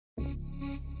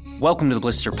Welcome to the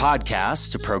Blister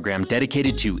Podcast, a program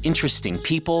dedicated to interesting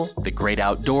people, the great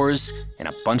outdoors, and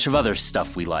a bunch of other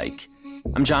stuff we like.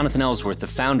 I'm Jonathan Ellsworth, the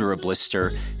founder of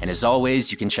Blister, and as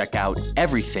always, you can check out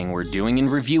everything we're doing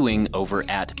and reviewing over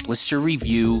at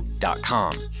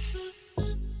blisterreview.com.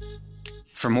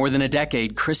 For more than a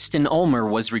decade, Kristen Ulmer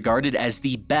was regarded as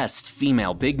the best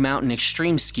female big mountain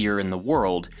extreme skier in the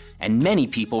world, and many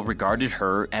people regarded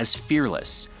her as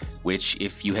fearless, which,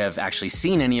 if you have actually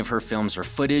seen any of her films or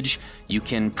footage, you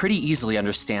can pretty easily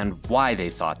understand why they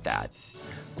thought that.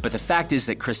 But the fact is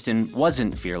that Kristen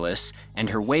wasn't fearless, and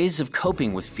her ways of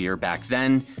coping with fear back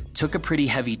then took a pretty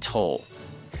heavy toll.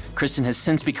 Kristen has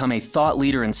since become a thought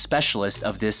leader and specialist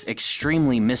of this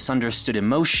extremely misunderstood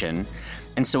emotion,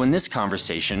 and so in this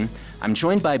conversation, I'm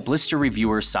joined by Blister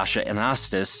reviewer Sasha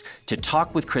Anastas to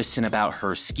talk with Kristen about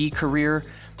her ski career,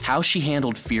 how she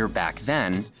handled fear back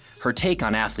then, her take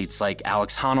on athletes like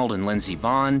Alex Honnold and Lindsey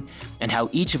Vonn, and how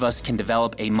each of us can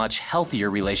develop a much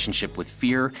healthier relationship with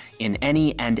fear in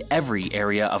any and every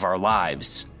area of our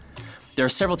lives. There are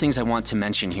several things I want to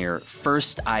mention here.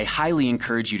 First, I highly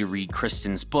encourage you to read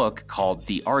Kristen's book called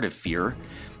The Art of Fear.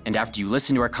 And after you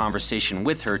listen to our conversation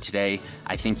with her today,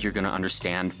 I think you're going to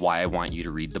understand why I want you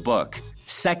to read the book.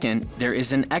 Second, there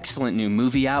is an excellent new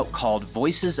movie out called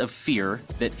Voices of Fear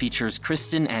that features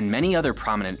Kristen and many other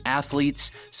prominent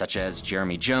athletes, such as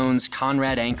Jeremy Jones,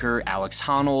 Conrad Anker, Alex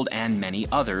Honnold, and many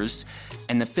others.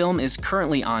 And the film is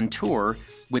currently on tour,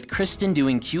 with Kristen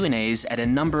doing Q&As at a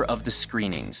number of the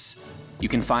screenings. You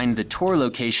can find the tour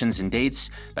locations and dates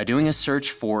by doing a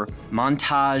search for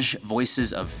Montage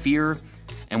Voices of Fear,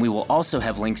 and we will also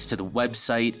have links to the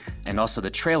website and also the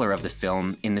trailer of the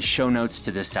film in the show notes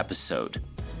to this episode.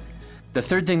 The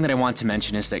third thing that I want to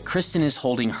mention is that Kristen is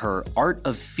holding her Art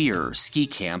of Fear ski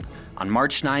camp on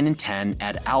March 9 and 10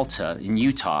 at Alta in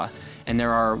Utah, and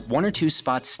there are 1 or 2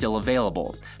 spots still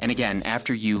available. And again,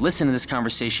 after you listen to this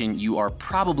conversation, you are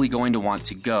probably going to want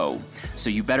to go. So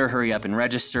you better hurry up and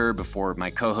register before my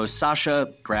co-host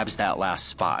Sasha grabs that last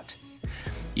spot.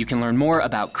 You can learn more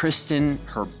about Kristen,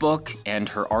 her book, and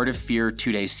her Art of Fear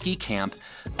 2-day ski camp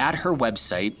at her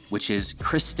website, which is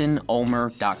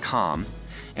KristenUlmer.com.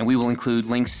 And we will include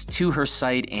links to her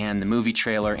site and the movie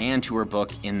trailer and to her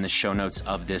book in the show notes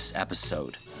of this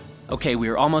episode. Okay, we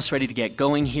are almost ready to get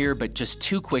going here, but just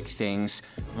 2 quick things.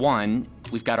 One,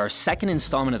 we've got our second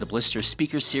installment of the Blister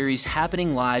Speaker Series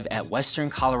happening live at Western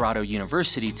Colorado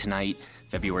University tonight,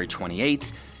 February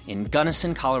 28th, in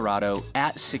Gunnison, Colorado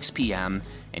at 6 p.m.,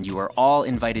 and you are all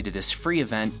invited to this free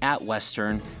event at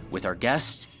Western with our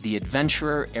guest, the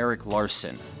adventurer Eric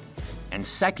Larson. And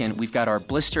second, we've got our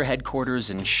Blister headquarters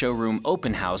and showroom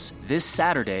open house this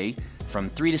Saturday from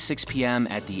 3 to 6 p.m.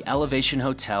 at the Elevation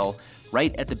Hotel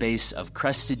right at the base of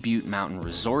Crested Butte Mountain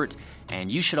Resort, and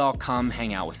you should all come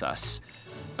hang out with us.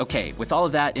 Okay, with all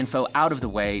of that info out of the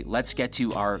way, let's get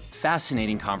to our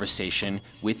fascinating conversation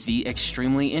with the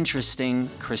extremely interesting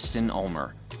Kristen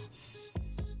Ulmer.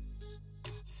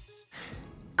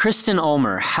 Kristen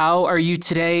Ulmer, how are you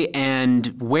today and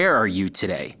where are you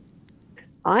today?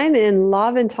 I'm in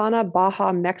La Ventana,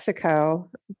 Baja, Mexico.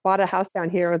 Bought a house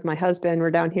down here with my husband. We're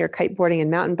down here kiteboarding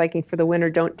and mountain biking for the winter.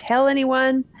 Don't tell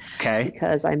anyone. Okay.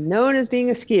 Because I'm known as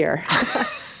being a skier.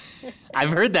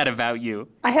 I've heard that about you.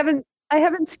 I haven't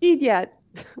skied yet.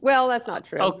 Well, that's not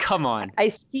true. Oh, come on. I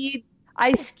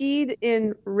skied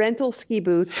in rental ski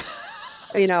boots,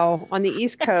 on the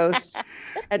East Coast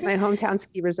at my hometown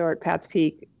ski resort, Pat's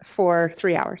Peak, for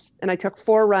 3 hours. And I took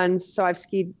 4 runs, so I've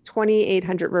skied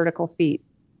 2,800 vertical feet.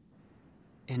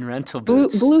 In rental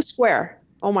boots. Blue Square.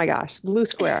 Oh my gosh, Blue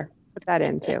Square. Put that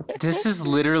in too. This is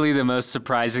literally the most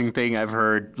surprising thing I've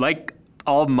heard, like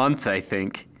all month, I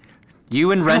think.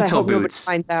 You in rental boots.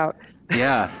 Nobody finds out.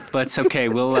 Yeah, but it's okay.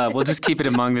 We'll just keep it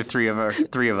among the three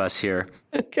of us here.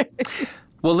 Okay.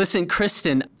 Well, listen,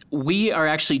 Kristen, we are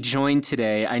actually joined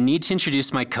today. I need to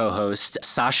introduce my co-host,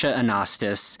 Sasha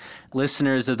Anastas,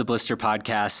 listeners of the Blister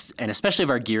podcast, and especially of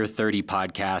our Gear 30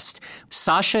 podcast.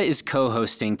 Sasha is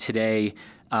co-hosting today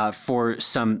for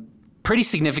some pretty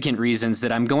significant reasons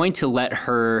that I'm going to let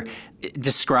her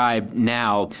describe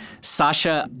now.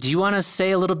 Sasha, do you want to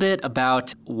say a little bit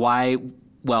about why,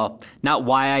 well, not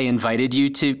why I invited you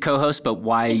to co-host, but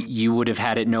why you would have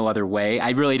had it no other way? I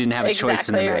really didn't have a choice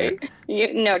in the matter.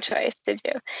 Right. No choice, did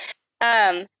you?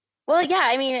 Well, yeah,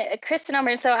 I mean, Kristen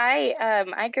Ulmer. So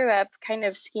I grew up kind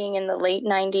of skiing in the late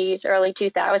 90s, early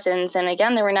 2000s. And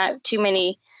again, there were not too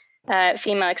many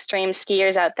female extreme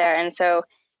skiers out there. And so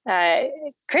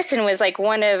Kristen was like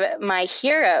one of my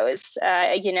heroes.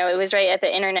 It was right at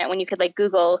the internet when you could like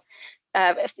Google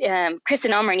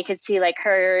Kristen Ulmer and you could see like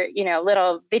her,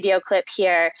 little video clip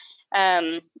here.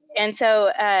 And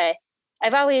so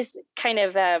I've always kind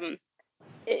of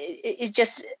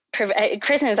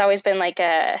Kristen has always been like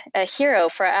a hero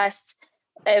for us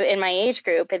in my age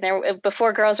group, and there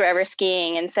before girls were ever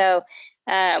skiing. And so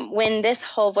when this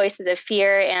whole Voices of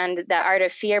Fear and the Art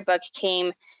of Fear book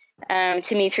came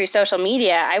to me through social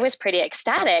media, I was pretty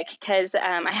ecstatic because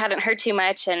I hadn't heard too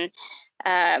much, and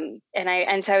so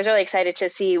I was really excited to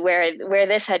see where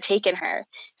this had taken her.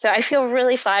 So I feel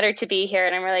really flattered to be here,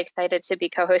 and I'm really excited to be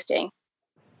co-hosting.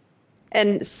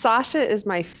 And Sasha is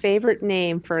my favorite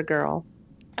name for a girl.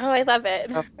 Oh, I love it.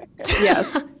 Oh,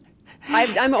 yes.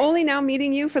 I'm only now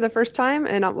meeting you for the first time,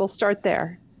 and we'll start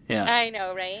there. Yeah. I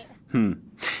know, right?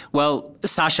 Well,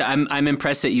 Sasha, I'm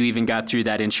impressed that you even got through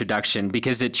that introduction,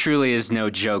 because it truly is no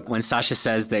joke. When Sasha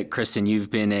says that, Kristen, you've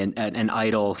been an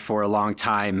idol for a long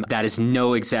time, that is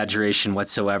no exaggeration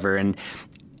whatsoever. And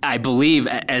I believe,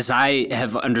 as I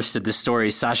have understood the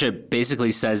story, Sasha basically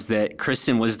says that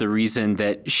Kristen was the reason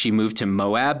that she moved to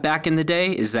Moab back in the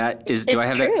day. Do I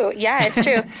have true. that? Yeah, it's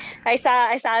true. I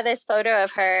saw this photo of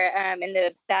her in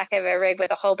the back of a rig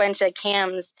with a whole bunch of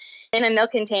cams in a milk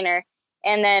container.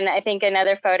 And then I think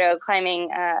another photo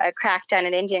climbing a crack down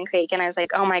at Indian Creek. And I was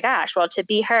like, oh my gosh, well, to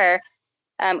be her,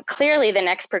 clearly the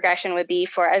next progression would be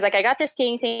I was like, I got the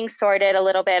skiing thing sorted a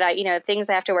little bit. Things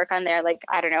I have to work on there, like,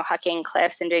 I don't know, hucking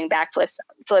cliffs and doing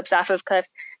flips off of cliffs.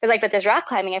 I was like, but this rock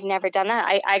climbing, I've never done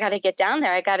that. I got to get down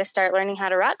there. I got to start learning how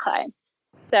to rock climb.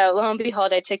 So lo and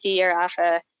behold, I took a year off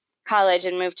of college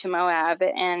and moved to Moab.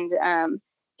 And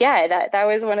that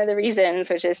was one of the reasons,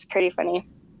 which is pretty funny.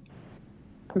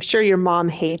 I'm sure your mom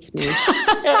hates me.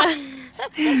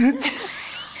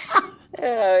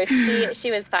 Oh,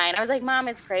 she was fine. I was like, Mom,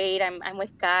 it's great. I'm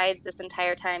with guides this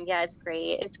entire time. Yeah, it's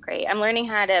great. It's great. I'm learning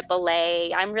how to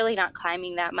belay. I'm really not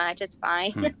climbing that much. It's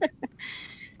fine.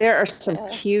 There are some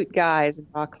cute guys in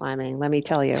rock climbing, let me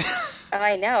tell you. Oh,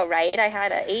 I know, right? I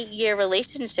had an 8-year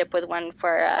relationship with one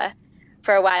for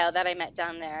a while that I met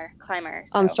down there, climber.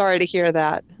 So. I'm sorry to hear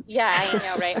that. Yeah, I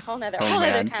know, right? Whole nother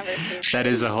conversation. That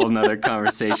is a whole nother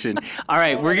conversation. All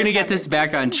right, we're going to get this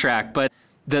back on track, but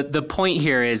the point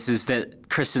here is that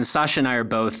Kristen, Sasha, and I are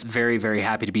both very, very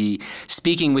happy to be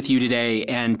speaking with you today.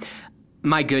 And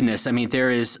my goodness, I mean, there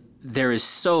is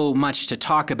so much to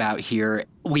talk about here.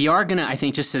 We are going to, I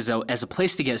think, just as a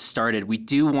place to get started, we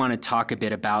do want to talk a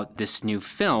bit about this new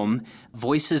film,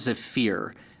 Voices of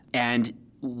Fear. And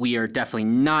we are definitely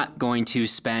not going to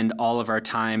spend all of our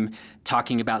time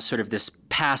talking about sort of this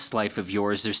past life of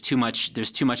yours. There's too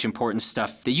much important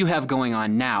stuff that you have going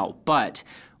on now. But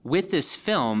with this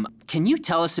film, can you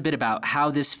tell us a bit about how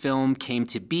this film came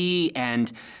to be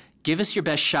and give us your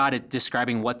best shot at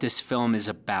describing what this film is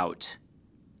about?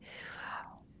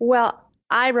 Well,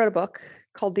 I wrote a book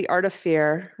called The Art of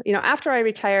Fear. After I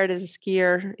retired as a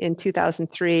skier in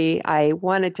 2003, I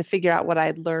wanted to figure out what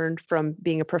I'd learned from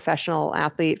being a professional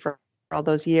athlete for all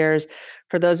those years.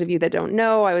 For those of you that don't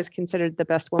know, I was considered the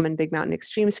best woman big mountain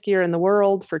extreme skier in the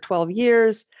world for 12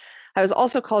 years. I was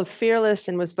also called fearless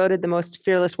and was voted the most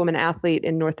fearless woman athlete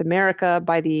in North America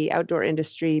by the outdoor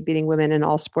industry, beating women in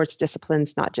all sports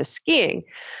disciplines, not just skiing.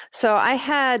 So I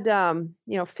had,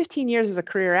 15 years as a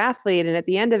career athlete. And at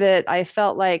the end of it, I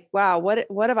felt like, wow,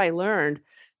 what have I learned?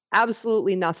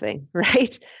 Absolutely nothing,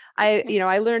 right?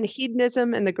 I learned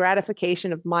hedonism and the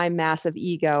gratification of my massive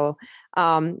ego.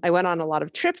 I went on a lot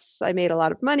of trips. I made a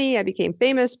lot of money. I became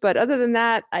famous. But other than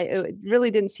that, it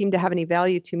really didn't seem to have any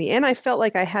value to me. And I felt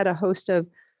like I had a host of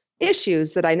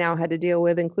issues that I now had to deal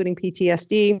with, including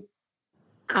PTSD,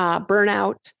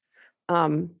 burnout,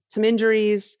 some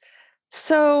injuries.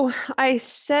 So I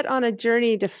set on a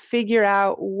journey to figure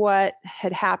out what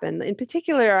had happened. In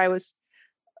particular, I was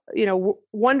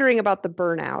wondering about the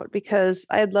burnout because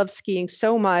I had loved skiing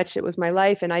so much. It was my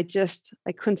life. And I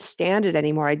couldn't stand it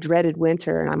anymore. I dreaded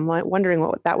winter. And I'm wondering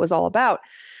what that was all about.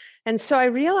 And so I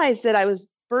realized that I was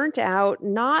burnt out,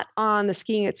 not on the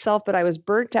skiing itself, but I was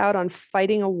burnt out on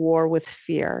fighting a war with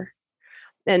fear.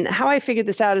 And how I figured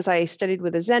this out is I studied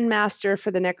with a Zen master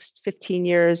for the next 15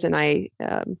 years. And I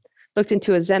looked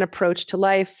into a Zen approach to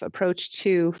life, approach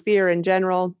to fear in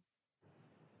general.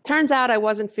 Turns out I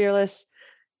wasn't fearless.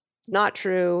 Not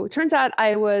true. It turns out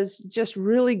I was just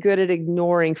really good at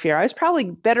ignoring fear. I was probably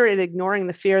better at ignoring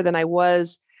the fear than I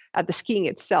was at the skiing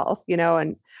itself,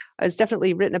 and I was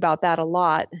definitely written about that a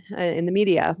lot in the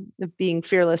media of being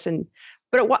fearless.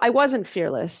 But I wasn't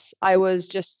fearless. I was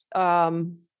just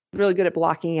really good at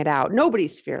blocking it out.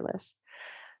 Nobody's fearless.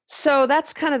 So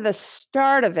that's kind of the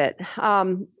start of it.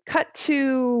 Cut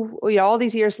to all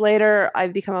these years later,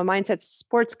 I've become a mindset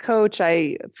sports coach.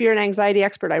 Fear and anxiety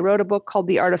expert. I wrote a book called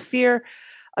The Art of Fear.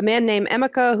 a man named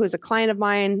Emeka, who's a client of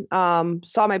mine,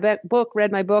 saw my book,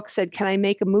 read my book, said, can I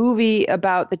make a movie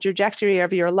about the trajectory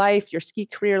of your life, your ski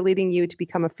career leading you to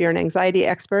become a fear and anxiety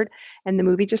expert? And the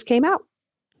movie just came out.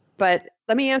 But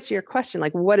let me answer your question,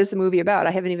 like, what is the movie about?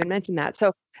 I haven't even mentioned that.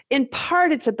 So in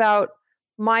part, it's about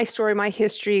my story, my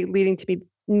history leading to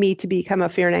me to become a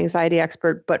fear and anxiety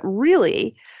expert. But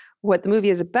really, what the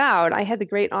movie is about, I had the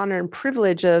great honor and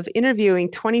privilege of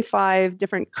interviewing 25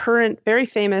 different current, very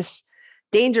famous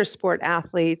danger sport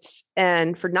athletes,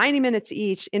 and for 90 minutes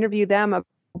each, interview them about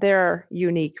their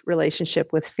unique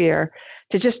relationship with fear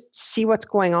to just see what's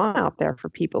going on out there for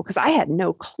people, because I had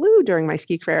no clue during my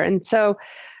ski career. And so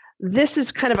this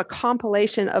is kind of a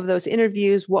compilation of those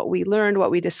interviews, what we learned,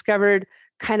 what we discovered,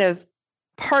 kind of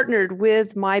partnered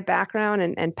with my background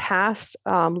and past,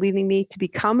 leading me to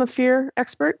become a fear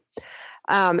expert.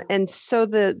 And so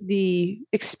the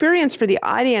experience for the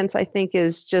audience, I think,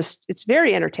 is just, it's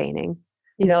very entertaining.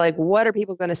 Like, what are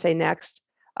people going to say next?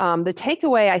 The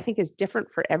takeaway, I think, is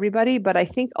different for everybody, but I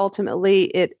think ultimately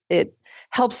it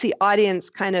helps the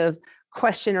audience kind of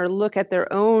question or look at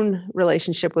their own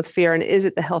relationship with fear, and is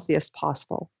it the healthiest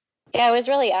possible? Yeah, it was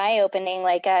really eye-opening,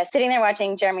 like sitting there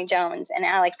watching Jeremy Jones and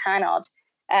Alex Honnold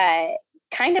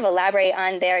kind of elaborate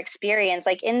on their experience,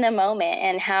 like in the moment,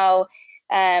 and how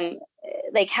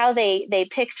how they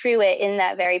pick through it in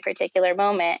that very particular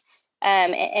moment.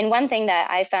 And one thing that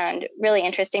I found really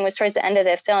interesting was towards the end of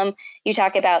the film, you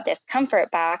talk about this comfort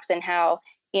box and how,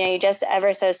 you're just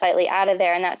ever so slightly out of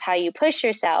there, and that's how you push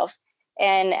yourself.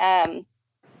 And I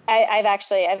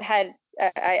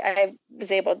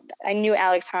knew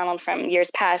Alex Honnold from years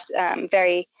past,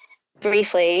 very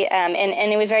briefly. And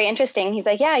it was very interesting. He's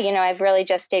like, yeah, I've really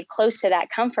just stayed close to that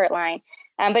comfort line.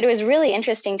 But it was really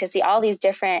interesting to see all these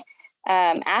different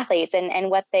athletes and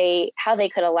how they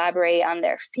could elaborate on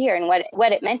their fear and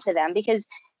what it meant to them, because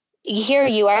here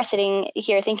you are sitting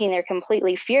here thinking they're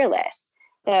completely fearless.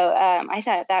 So I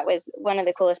thought that was one of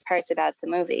the coolest parts about the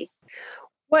movie.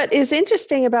 What is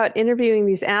interesting about interviewing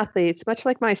these athletes, much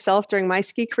like myself during my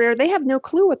ski career, they have no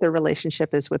clue what their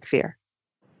relationship is with fear.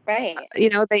 Right.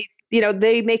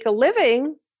 They make a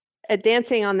living at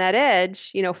dancing on that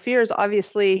edge. Fear is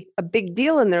obviously a big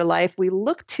deal in their life. We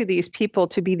look to these people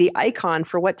to be the icon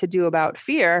for what to do about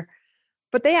fear,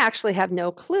 but they actually have no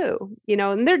clue,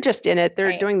 and they're just in it. They're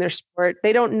right. Doing their sport.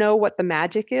 They don't know what the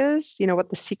magic is, what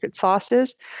the secret sauce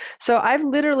is. So I've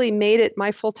literally made it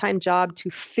my full-time job to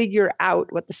figure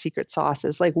out what the secret sauce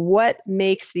is, like what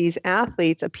makes these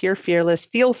athletes appear fearless,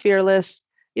 feel fearless.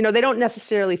 They don't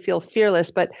necessarily feel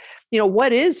fearless, but,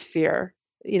 what is fear?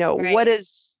 Right. What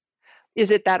is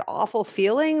it that awful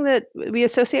feeling that we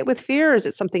associate with fear? Or is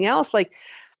it something else? Like,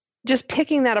 just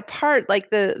picking that apart, like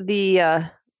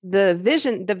the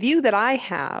vision, the view that I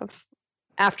have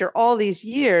after all these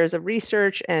years of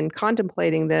research and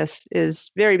contemplating this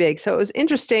is very big. So it was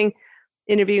interesting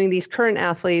interviewing these current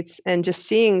athletes and just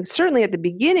seeing, certainly at the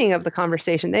beginning of the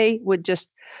conversation, they would just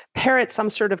parrot some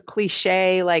sort of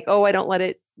cliche like, oh, I don't let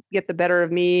it get the better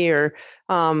of me, or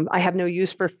I have no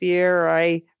use for fear, or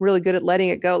I'm really good at letting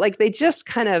it go. Like, they just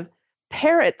kind of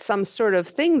parrot some sort of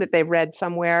thing that they've read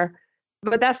somewhere,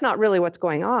 but that's not really what's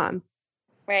going on.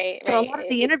 Right. So a lot of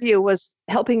the interview was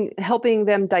helping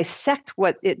them dissect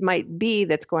what it might be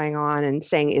that's going on and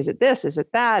saying, is it this? Is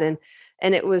it that? And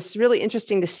it was really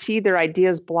interesting to see their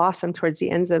ideas blossom towards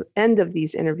the end of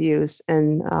these interviews,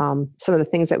 and some of the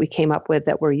things that we came up with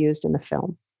that were used in the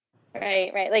film.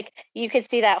 Right. Like, you could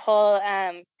see that whole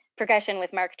progression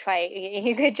with Mark Twight.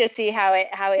 You could just see how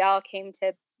it all came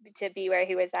to be where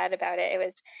he was at about it. It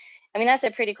was, that's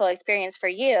a pretty cool experience for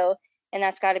you. And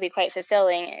that's got to be quite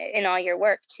fulfilling in all your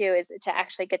work too, is to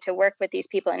actually get to work with these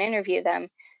people and interview them.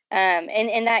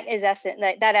 And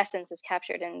that essence is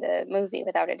captured in the movie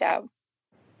without a doubt.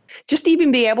 Just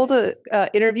even be able to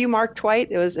interview Mark Twight,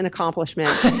 it was an accomplishment.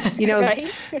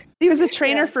 Right? He was a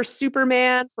trainer for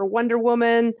Superman, for Wonder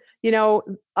Woman.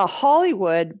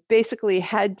 Hollywood basically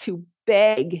had to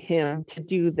beg him to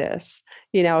do this.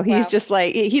 He's just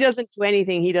like, he doesn't do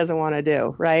anything he doesn't want to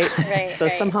do. Right. So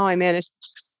somehow I managed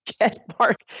to get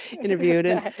Mark interviewed,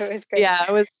 and it was great. Yeah,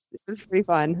 it was pretty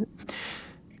fun.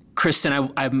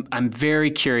 Kristen, I'm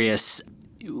very curious,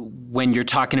 when you're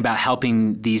talking about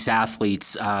helping these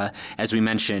athletes, as we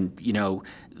mentioned,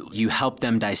 you help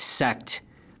them dissect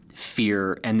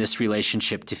fear and this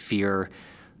relationship to fear.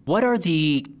 What are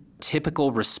the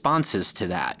typical responses to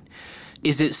that?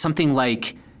 Is it something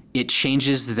like it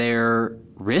changes their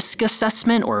risk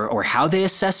assessment or how they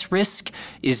assess risk?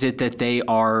 Is it that they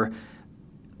are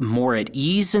more at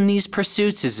ease in these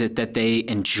pursuits? Is it that they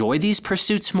enjoy these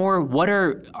pursuits more? What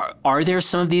are there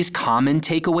some of these common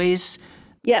takeaways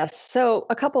Yes. So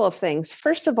a couple of things.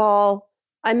 First of all,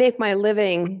 I make my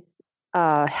living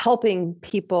helping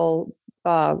people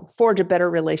forge a better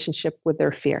relationship with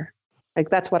their fear. Like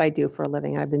that's what I do for a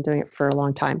living. I've been doing it for a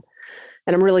long time,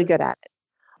 and I'm really good at it.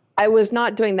 I was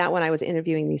not doing that when I was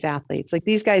interviewing these athletes. Like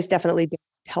these guys definitely don't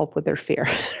help with their fear,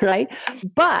 right?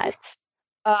 But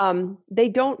they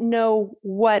don't know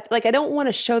what, like, I don't want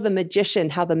to show the magician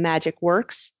how the magic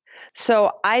works.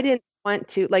 So I didn't want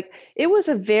to, like, it was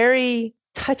a very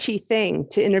touchy thing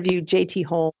to interview JT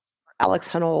Holmes, Alex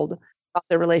Honnold about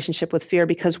their relationship with fear,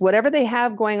 because whatever they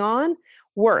have going on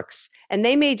works. And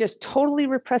they may just totally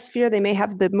repress fear. They may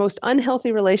have the most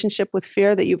unhealthy relationship with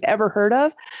fear that you've ever heard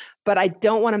of. But I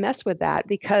don't want to mess with that,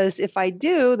 because if I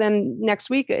do, then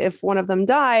next week, if one of them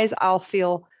dies, I'll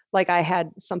feel like I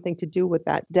had something to do with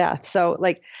that death. So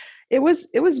like it was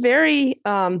very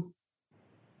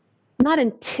not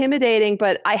intimidating,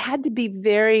 but I had to be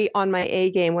very on my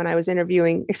A game when I was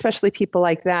interviewing, especially people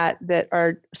like that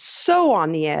are so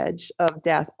on the edge of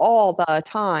death all the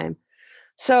time.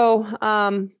 So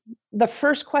the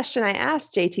first question I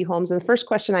asked JT Holmes, and the first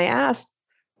question I asked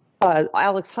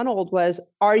Alex Honnold was,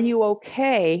 "Are you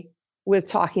okay with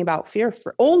talking about fear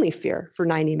for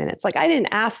 90 minutes?" Like I didn't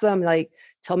ask them like,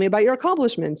 "Tell me about your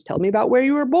accomplishments. Tell me about where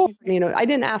you were born." I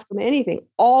didn't ask them anything.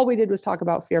 All we did was talk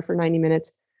about fear for 90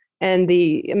 minutes. And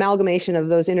the amalgamation of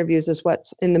those interviews is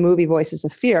what's in the movie Voices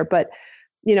of Fear. But,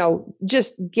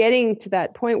 just getting to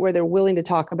that point where they're willing to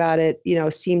talk about it,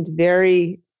 seemed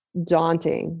very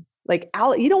daunting. Like,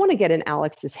 you don't want to get in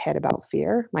Alex's head about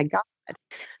fear. My God.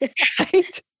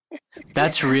 Right?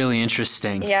 That's really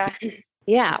interesting. Yeah.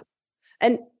 Yeah.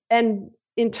 And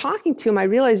in talking to him, I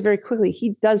realized very quickly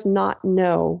he does not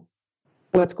know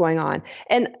what's going on.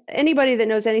 And anybody that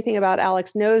knows anything about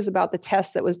Alex knows about the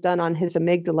test that was done on his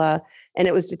amygdala, and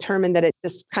it was determined that it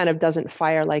just kind of doesn't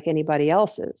fire like anybody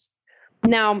else's.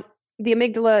 Now, the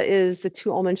amygdala is the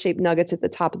two almond-shaped nuggets at the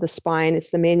top of the spine. It's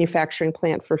the manufacturing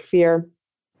plant for fear.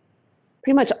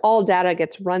 Pretty much all data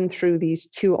gets run through these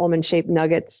two almond-shaped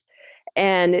nuggets,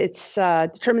 and it's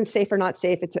determined safe or not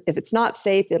safe. If it's not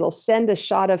safe, it'll send a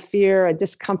shot of fear, a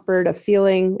discomfort, a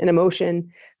feeling, an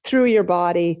emotion through your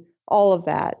body, all of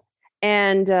that.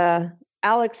 And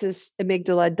Alex's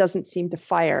amygdala doesn't seem to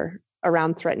fire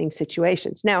around threatening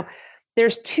situations. Now,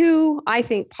 there's two, I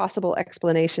think, possible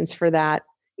explanations for that.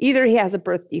 Either he has a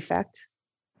birth defect,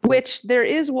 which there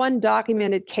is one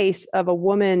documented case of a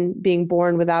woman being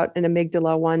born without an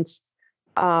amygdala once.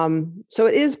 So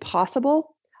it is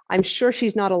possible. I'm sure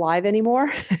she's not alive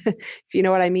anymore, if you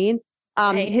know what I mean.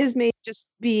 Right. His may just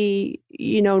be,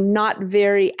 not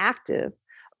very active.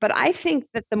 But I think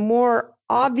that the more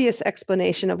obvious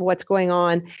explanation of what's going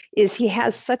on is he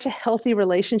has such a healthy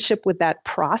relationship with that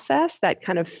process, that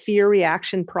kind of fear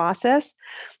reaction process,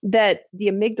 that the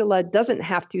amygdala doesn't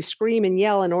have to scream and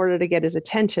yell in order to get his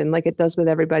attention like it does with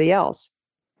everybody else.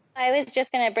 I was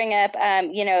just going to bring up,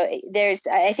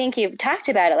 I think you've talked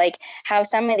about it, like how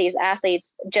some of these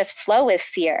athletes just flow with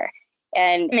fear,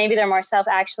 and maybe they're more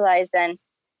self-actualized than,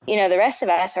 the rest of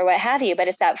us or what have you, but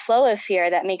it's that flow of fear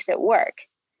that makes it work.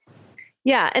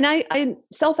 Yeah. And I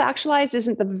self-actualized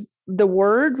isn't the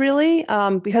word really,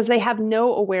 because they have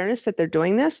no awareness that they're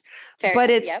doing this,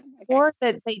 but it's more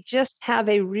that they just have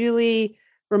a really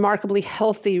remarkably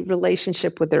healthy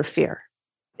relationship with their fear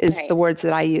is the words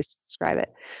that I use to describe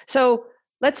it. So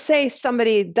let's say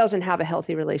somebody doesn't have a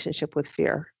healthy relationship with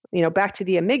fear, back to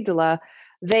the amygdala,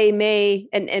 they may,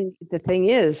 and the thing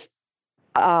is,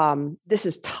 this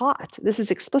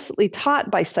is explicitly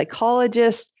taught by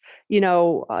psychologists,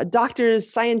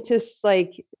 doctors, scientists,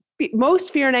 like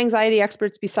most fear and anxiety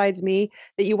experts besides me,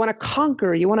 that you want to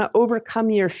conquer, you want to overcome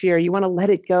your fear, you want to let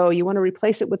it go, you want to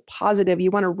replace it with positive,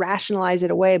 you want to rationalize it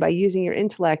away by using your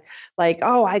intellect, like,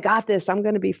 oh, I got this, I'm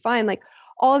going to be fine. Like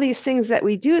all these things that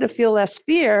we do to feel less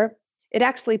fear, it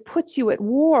actually puts you at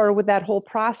war with that whole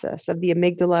process of the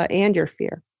amygdala and your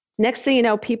fear. Next thing you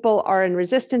know, people are in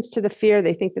resistance to the fear.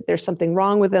 They think that there's something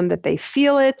wrong with them, that they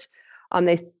feel it.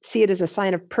 They see it as a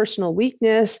sign of personal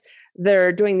weakness.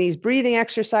 They're doing these breathing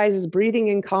exercises, breathing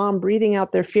in calm, breathing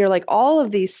out their fear. Like all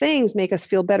of these things make us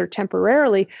feel better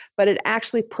temporarily, but it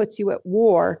actually puts you at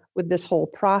war with this whole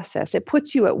process. It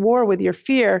puts you at war with your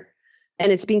fear,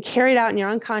 and it's being carried out in your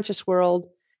unconscious world.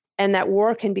 And that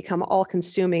war can become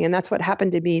all-consuming. And that's what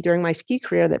happened to me during my ski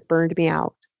career that burned me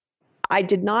out. I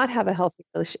did not have a healthy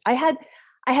relationship. I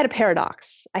had a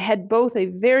paradox. I had both a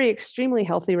very extremely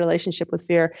healthy relationship with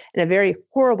fear and a very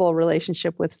horrible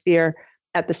relationship with fear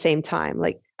at the same time.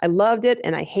 Like I loved it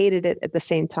and I hated it at the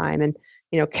same time. And,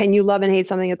 can you love and hate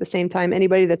something at the same time?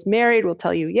 Anybody that's married will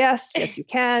tell you, yes, you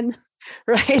can.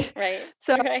 Right. Right.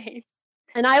 So right.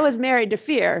 And I was married to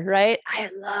fear, right? I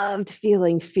loved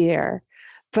feeling fear,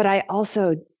 but I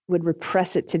also would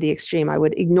repress it to the extreme. I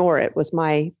would ignore it, was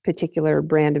my particular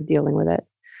brand of dealing with it.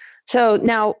 So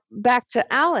now back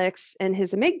to Alex and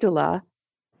his amygdala,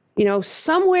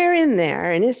 somewhere in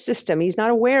there in his system, he's not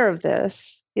aware of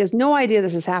this. He has no idea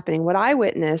this is happening. What I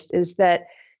witnessed is that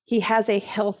he has a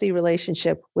healthy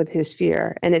relationship with his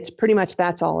fear. And it's pretty much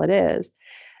that's all it is.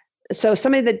 So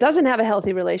somebody that doesn't have a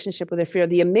healthy relationship with their fear,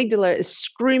 the amygdala is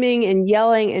screaming and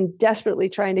yelling and desperately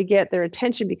trying to get their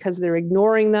attention because they're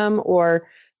ignoring them or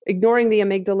ignoring the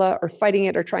amygdala or fighting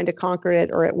it or trying to conquer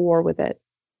it or at war with it.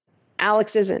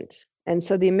 Alex isn't. And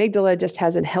so the amygdala just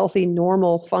has a healthy,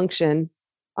 normal function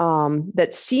that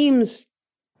seems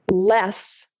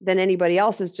less than anybody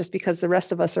else's just because the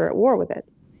rest of us are at war with it.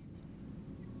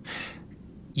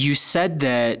 You said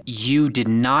that you did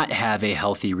not have a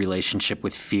healthy relationship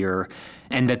with fear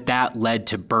and that led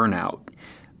to burnout.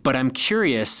 But I'm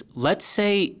curious, let's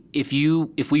say if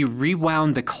we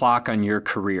rewound the clock on your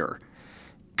career,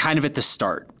 kind of at the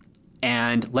start,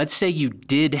 and let's say you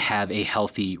did have a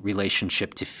healthy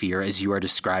relationship to fear as you are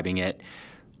describing it,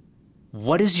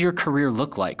 what does your career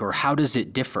look like, or how does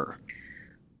it differ?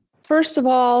 First of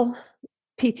all,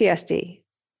 PTSD.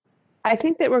 I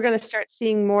think that we're going to start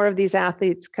seeing more of these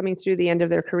athletes coming through the end of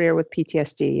their career with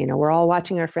PTSD. We're all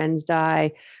watching our friends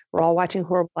die. We're all watching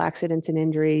horrible accidents and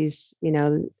injuries.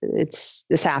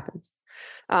 This happens.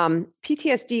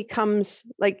 PTSD comes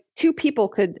like two people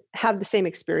could have the same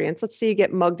experience. Let's say you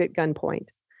get mugged at gunpoint.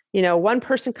 One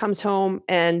person comes home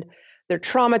and they're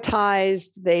traumatized.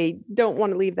 They don't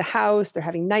want to leave the house. They're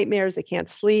having nightmares. They can't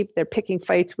sleep. They're picking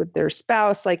fights with their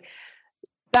spouse. Like,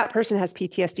 that person has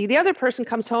PTSD. The other person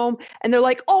comes home and they're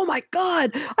like, oh my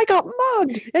God, I got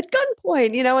mugged at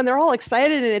gunpoint, and they're all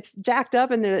excited and it's jacked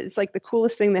up and it's like the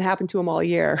coolest thing that happened to them all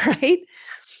year, right?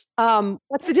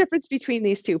 What's the difference between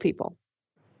these two people?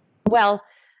 Well,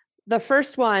 the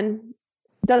first one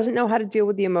doesn't know how to deal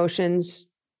with the emotions,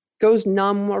 goes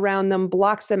numb around them,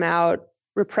 blocks them out,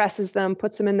 represses them,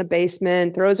 puts them in the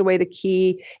basement, throws away the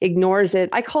key, ignores it.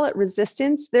 I call it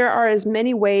resistance. There are as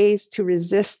many ways to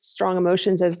resist strong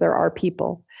emotions as there are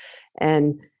people.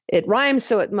 And it rhymes,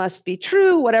 so it must be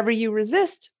true. Whatever you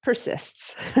resist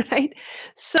persists, right?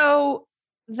 So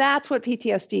that's what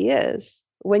PTSD is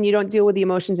when you don't deal with the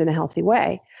emotions in a healthy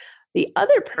way. The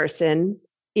other person,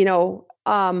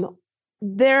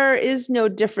 there is no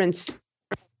difference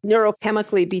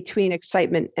neurochemically between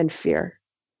excitement and fear.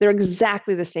 They're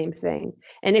exactly the same thing.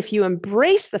 And if you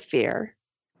embrace the fear,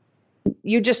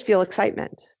 you just feel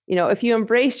excitement. If you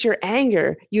embrace your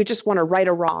anger, you just want to right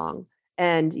a wrong.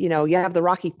 And, you have the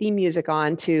Rocky theme music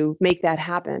on to make that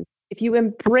happen. If you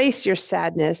embrace your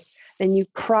sadness, then you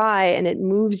cry and it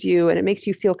moves you and it makes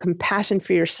you feel compassion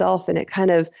for yourself and it kind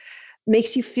of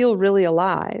makes you feel really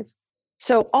alive.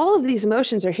 So all of these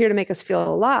emotions are here to make us feel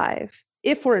alive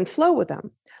if we're in flow with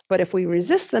them. But if we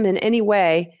resist them in any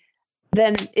way,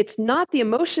 then it's not the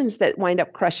emotions that wind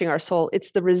up crushing our soul.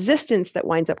 It's the resistance that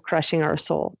winds up crushing our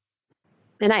soul.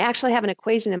 And I actually have an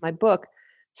equation in my book.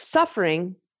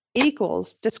 Suffering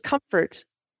equals discomfort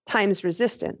times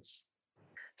resistance.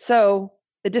 So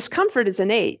the discomfort is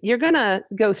innate. You're going to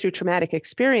go through traumatic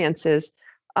experiences.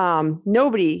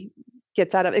 Nobody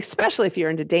gets out of, especially if you're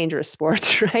into dangerous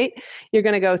sports, right? You're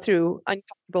going to go through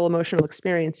uncomfortable emotional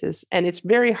experiences. And it's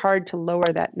very hard to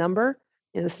lower that number.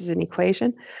 This is an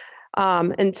equation.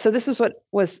 And so this is what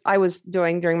I was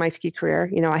doing during my ski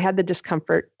career. I had the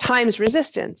discomfort times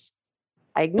resistance.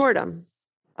 I ignored them.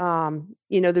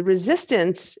 The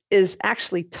resistance is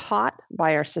actually taught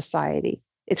by our society.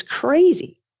 It's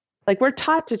crazy. Like we're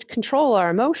taught to control our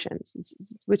emotions,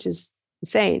 which is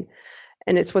insane.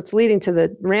 And it's what's leading to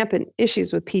the rampant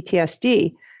issues with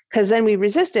PTSD, because then we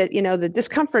resist it, the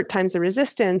discomfort times the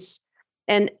resistance.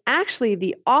 And actually,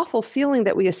 the awful feeling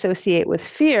that we associate with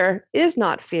fear is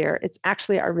not fear. It's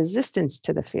actually our resistance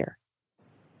to the fear.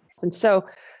 And so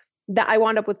that I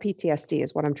wound up with PTSD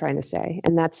is what I'm trying to say.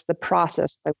 And that's the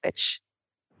process by which.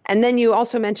 And then you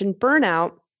also mentioned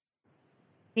burnout.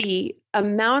 The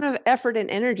amount of effort and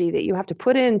energy that you have to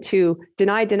put in to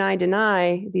deny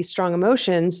these strong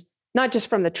emotions, not just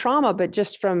from the trauma, but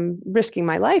just from risking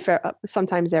my life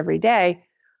sometimes every day,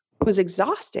 was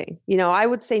exhausting. I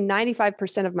would say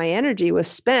 95% of my energy was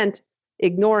spent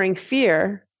ignoring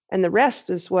fear, and the rest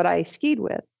is what I skied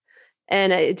with.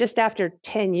 And just after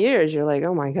 10 years, you're like,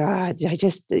 oh my God, I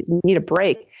just need a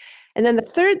break. And then the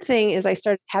third thing is I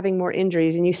started having more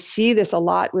injuries, and you see this a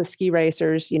lot with ski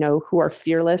racers, who are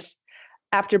fearless.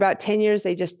 After about 10 years,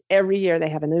 every year they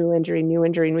have a new injury,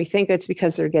 and we think it's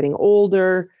because they're getting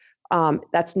older.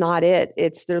 That's not it.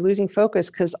 It's they're losing focus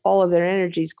because all of their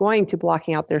energy is going to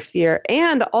blocking out their fear.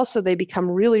 And also they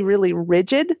become really, really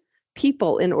rigid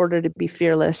people in order to be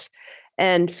fearless.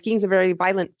 And skiing's a very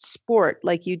violent sport.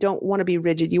 Like you don't want to be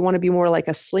rigid. You want to be more like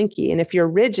a slinky. And if you're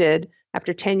rigid,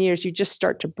 after 10 years, you just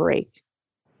start to break.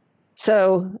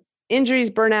 So injuries,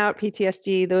 burnout,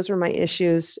 PTSD, those were my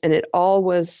issues. And it all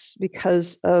was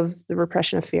because of the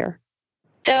repression of fear.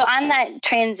 So on that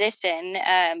transition,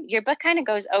 your book kind of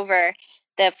goes over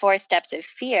the 4 steps of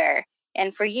fear.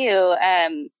 And for you,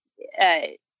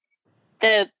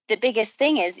 the biggest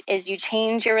thing is you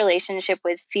change your relationship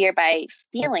with fear by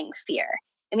feeling fear.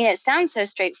 I mean, it sounds so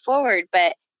straightforward,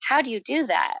 but how do you do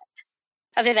that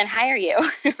other than hire you,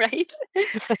 right?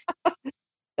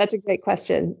 That's a great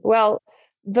question. Well,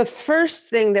 the first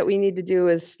thing that we need to do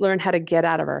is learn how to get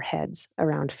out of our heads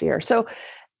around fear. So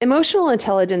emotional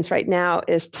intelligence right now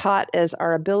is taught as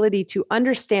our ability to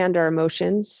understand our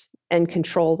emotions and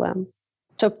control them.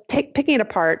 So picking it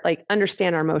apart, like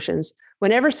understand our emotions.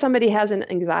 Whenever somebody has an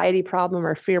anxiety problem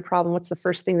or fear problem, what's the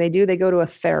first thing they do? They go to a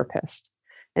therapist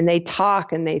and they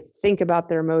talk and they think about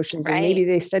their emotions. Right. And maybe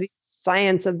they study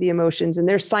science of the emotions. And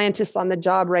there's scientists on the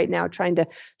job right now trying to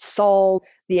solve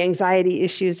the anxiety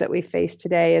issues that we face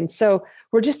today. And so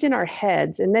we're just in our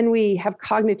heads. And then we have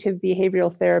cognitive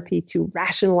behavioral therapy to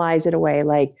rationalize it away.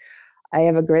 Like, I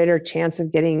have a greater chance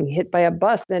of getting hit by a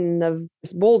bus than of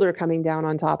this boulder coming down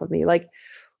on top of me. Like,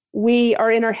 we are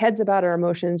in our heads about our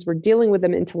emotions. We're dealing with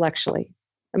them intellectually.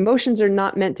 Emotions are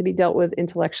not meant to be dealt with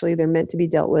intellectually. They're meant to be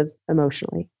dealt with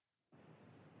emotionally.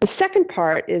 The second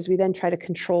part is we then try to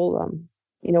control them.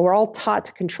 You know, we're all taught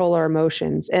to control our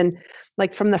emotions. And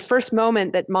like from the first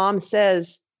moment that mom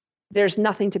says, there's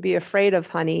nothing to be afraid of,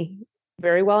 honey,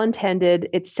 very well intended,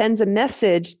 it sends a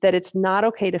message that it's not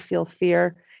okay to feel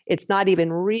fear. It's not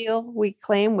even real, we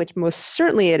claim, which most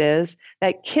certainly it is.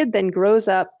 That kid then grows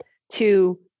up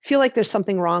to feel like there's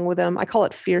something wrong with them. I call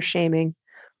it fear shaming.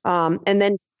 And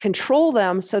then control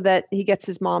them so that he gets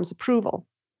his mom's approval.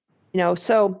 You know,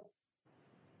 so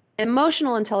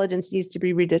emotional intelligence needs to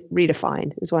be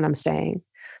redefined, is what I'm saying.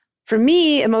 For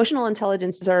me, emotional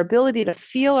intelligence is our ability to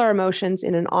feel our emotions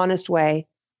in an honest way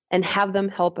and have them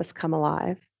help us come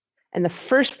alive. And the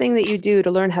first thing that you do to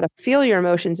learn how to feel your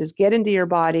emotions is get into your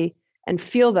body and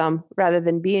feel them rather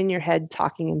than be in your head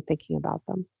talking and thinking about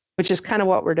them, which is kind of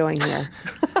what we're doing here.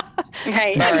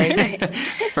 Right. Sorry.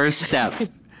 First step.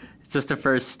 It's just a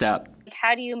first step.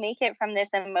 How do you make it from this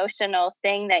emotional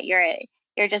thing that you're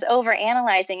just over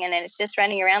analyzing and it's just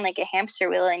running around like a hamster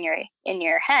wheel in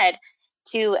your head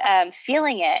to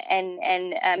feeling it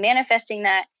and manifesting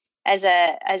that as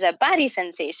a body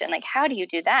sensation? Like, how do you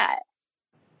do that?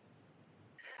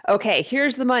 Okay,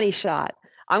 here's the money shot.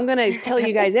 I'm going to tell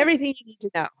you guys everything you need to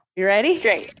know. You ready?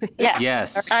 Great. Yeah.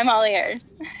 Yes. I'm all ears.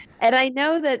 And I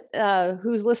know that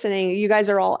who's listening, you guys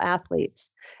are all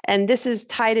athletes. And this is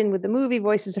tied in with the movie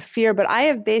Voices of Fear, but I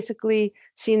have basically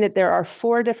seen that there are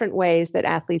 4 different ways that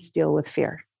athletes deal with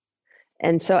fear.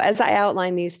 And so as I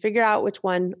outline these, figure out which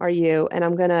one are you, and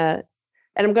I'm going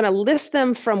to list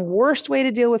them from worst way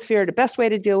to deal with fear to best way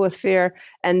to deal with fear.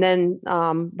 And then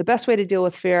the best way to deal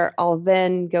with fear, I'll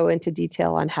then go into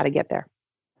detail on how to get there.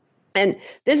 And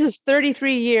this is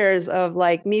 33 years of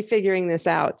like me figuring this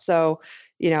out. So,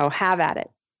 you know, have at it.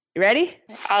 You ready?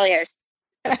 All ears.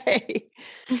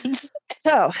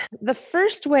 So the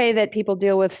first way that people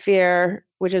deal with fear,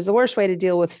 which is the worst way to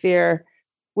deal with fear,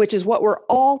 which is what we're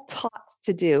all taught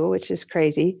to do, which is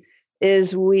crazy,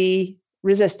 is we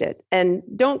resist it. And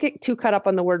don't get too caught up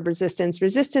on the word resistance.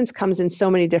 Resistance comes in so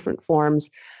many different forms.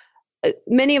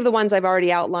 Many of the ones I've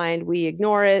already outlined, we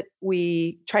ignore it.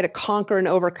 We try to conquer and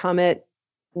overcome it.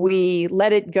 We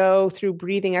let it go through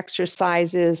breathing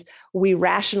exercises. We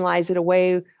rationalize it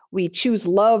away. We choose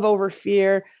love over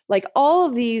fear. Like all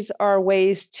of these are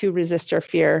ways to resist our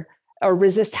fear or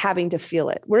resist having to feel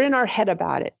it. We're in our head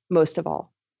about it, most of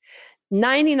all.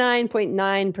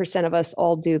 99.9% of us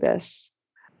all do this.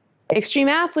 Extreme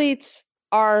athletes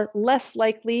are less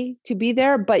likely to be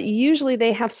there, but usually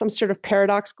they have some sort of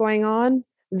paradox going on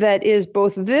that is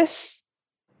both this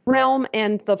realm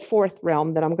and the 4th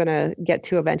realm that I'm going to get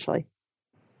to eventually.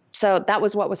 So that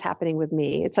was what was happening with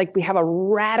me. It's like we have a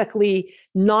radically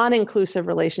non-inclusive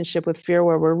relationship with fear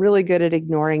where we're really good at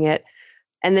ignoring it.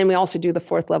 And then we also do the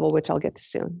 4th level, which I'll get to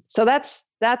soon. So that's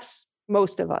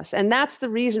most of us. And that's the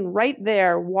reason right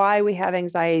there why we have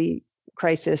anxiety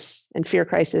crisis and fear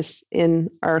crisis in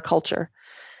our culture.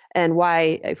 And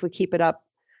why, if we keep it up,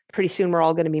 pretty soon we're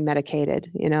all going to be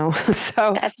medicated, you know?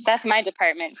 So that's my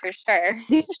department for sure.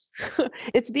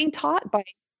 It's being taught by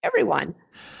everyone.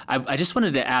 I just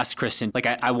wanted to ask Kristen, like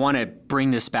I want to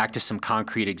bring this back to some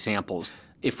concrete examples.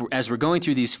 As we're going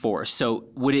through these four, so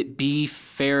would it be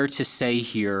fair to say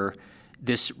here,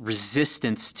 this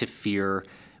resistance to fear,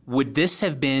 would this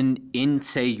have been in,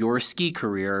 say, your ski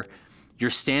career, you're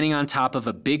standing on top of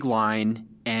a big line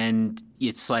and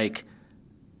it's like,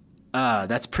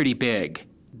 that's pretty big.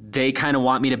 They kind of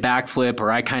want me to backflip,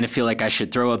 or I kind of feel like I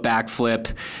should throw a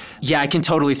backflip. Yeah, I can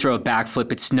totally throw a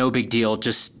backflip. It's no big deal.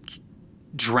 Just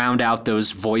drowned out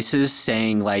those voices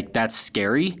saying like, that's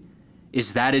scary.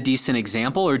 Is that a decent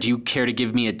example, or do you care to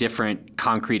give me a different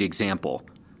concrete example?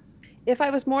 If I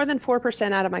was more than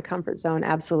 4% out of my comfort zone,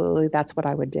 absolutely, that's what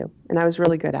I would do. And I was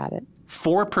really good at it.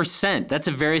 4%? That's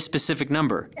a very specific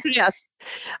number. Yes.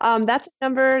 That's a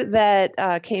number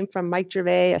that came from Mike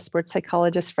Gervais, a sports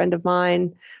psychologist friend of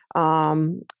mine,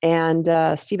 and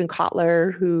Stephen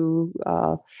Kotler, who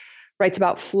writes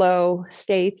about flow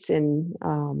states. And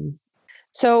when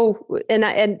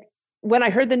I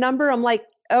heard the number, I'm like,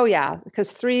 oh yeah,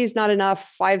 because 3 is not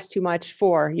enough, 5's too much,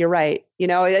 4, you're right.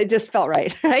 It just felt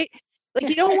right, right? Like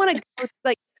you don't want to go,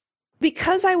 like,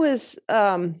 because I was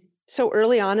so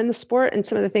early on in the sport, and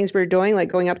some of the things we were doing, like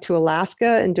going up to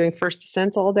Alaska and doing first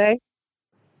descents all day,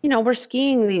 we're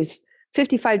skiing these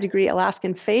 55-degree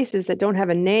Alaskan faces that don't have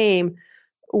a name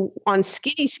on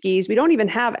skinny skis. We don't even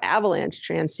have avalanche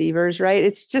transceivers, right?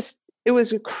 It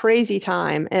was a crazy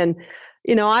time. And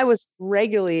I was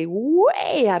regularly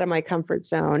way out of my comfort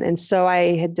zone. And so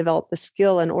I had developed the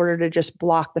skill in order to just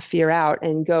block the fear out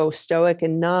and go stoic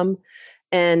and numb.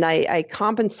 And I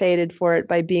compensated for it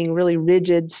by being really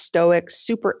rigid, stoic,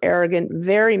 super arrogant,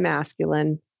 very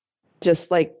masculine, just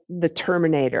like the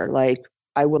Terminator, like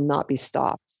I will not be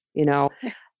stopped,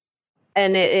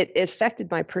 and it affected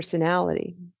my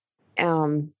personality.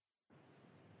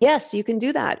 Yes, you can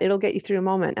do that. It'll get you through a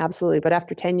moment. Absolutely. But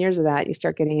after 10 years of that, you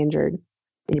start getting injured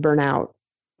and you burn out.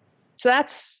 So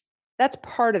that's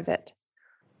part of it.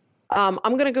 I'm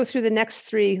going to go through the next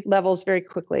 3 levels very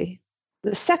quickly.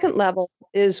 The second level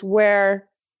is where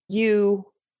you,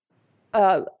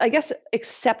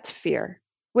 accept fear,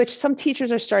 which some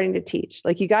teachers are starting to teach.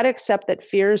 Like you got to accept that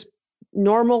fear is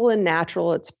normal and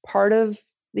natural. It's part of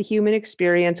the human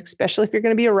experience, especially if you're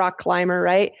going to be a rock climber,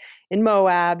 right? In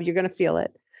Moab, you're going to feel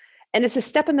it. And it's a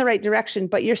step in the right direction,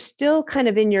 but you're still kind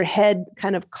of in your head,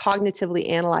 kind of cognitively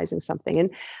analyzing something.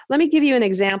 And let me give you an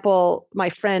example. My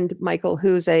friend, Michael,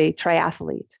 who's a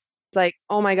triathlete, it's like,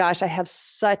 oh my gosh, I have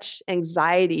such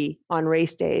anxiety on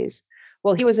race days.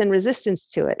 Well, he was in resistance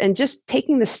to it. And just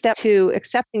taking the step to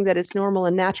accepting that it's normal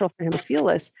and natural for him to feel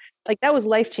this, like that was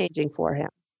life-changing for him.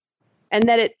 And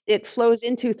that it flows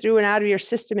through and out of your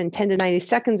system in 10 to 90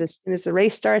 seconds. As soon as the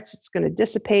race starts, it's going to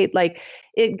dissipate. Like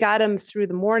it got him through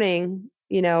the morning,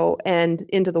 and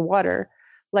into the water.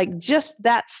 Like just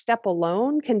that step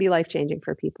alone can be life-changing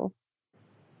for people.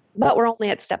 But we're only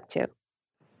at step 2.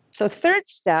 So third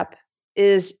step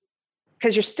is,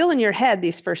 because you're still in your head,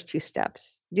 these first 2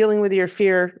 steps, dealing with your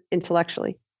fear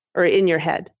intellectually or in your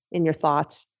head, in your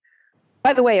thoughts.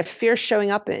 By the way, if fear's showing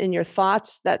up in your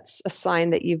thoughts, that's a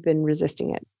sign that you've been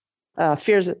resisting it.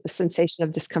 Fear is a sensation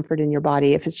of discomfort in your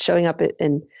body. If it's showing up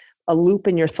in a loop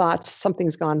in your thoughts,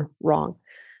 something's gone wrong.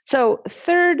 So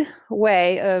third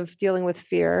way of dealing with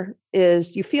fear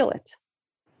is you feel it.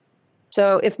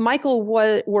 So if Michael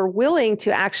were willing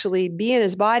to actually be in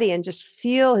his body and just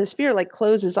feel his fear, like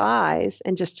close his eyes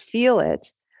and just feel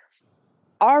it,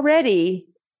 already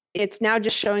it's now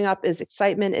just showing up as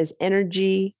excitement, as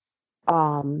energy,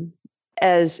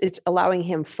 as it's allowing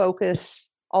him focus,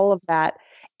 all of that.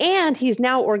 And he's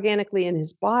now organically in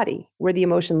his body where the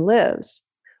emotion lives,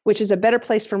 which is a better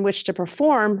place from which to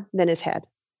perform than his head.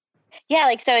 Yeah.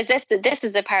 Like, so this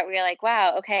is the part where you're like,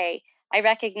 wow, okay, I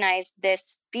recognize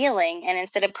this feeling. And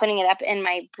instead of putting it up in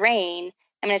my brain,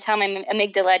 I'm going to tell my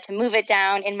amygdala to move it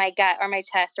down in my gut or my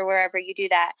chest or wherever you do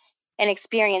that and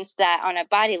experience that on a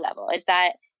body level. Is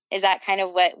that kind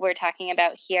of what we're talking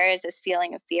about here? Is this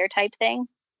feeling of fear type thing?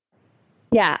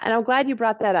 Yeah. And I'm glad you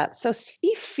brought that up. So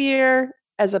see fear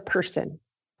as a person,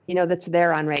 that's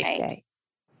there on race day.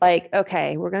 Like,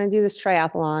 okay, we're going to do this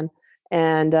triathlon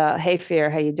and, hey, fear,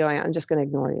 how you doing? I'm just going to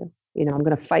ignore you. I'm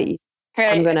going to fight you.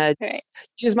 Right, I'm going to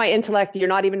use my intellect. You're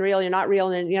not even real. You're not real.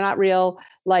 And you're not real.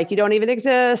 Like you don't even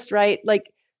exist. Right. Like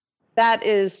that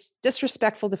is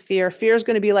disrespectful to fear. Fear is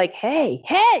going to be like, hey,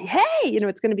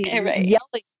 it's going to be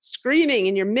yelling, screaming,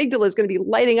 and your amygdala is going to be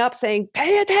lighting up saying,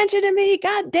 pay attention to me.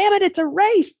 God damn it. It's a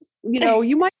race.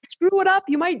 You might screw it up.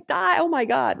 You might die. Oh my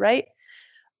God. Right.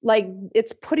 Like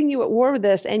it's putting you at war with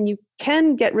this, and you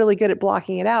can get really good at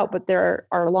blocking it out, but there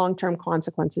are long-term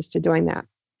consequences to doing that.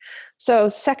 So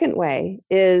second way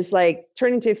is like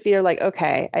turning to fear, like,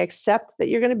 okay, I accept that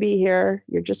you're going to be here.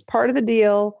 You're just part of the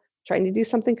deal, trying to do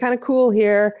something kind of cool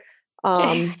here.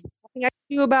 Nothing I can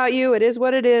do about you. It is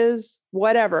what it is,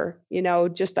 whatever,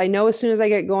 just, I know as soon as I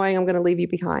get going, I'm going to leave you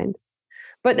behind.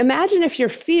 But imagine if your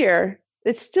fear,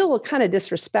 it's still kind of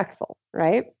disrespectful,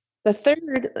 right? The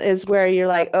third is where you're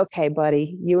like, okay,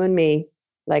 buddy, you and me,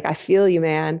 like, I feel you,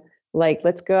 man. Like,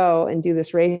 let's go and do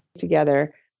this race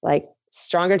together. Like,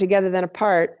 stronger together than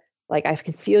apart. Like, I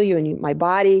can feel you in my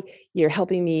body. You're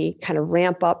helping me kind of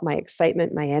ramp up my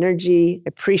excitement, my energy.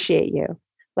 Appreciate you.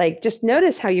 Like, just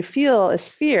notice how you feel as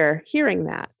fear hearing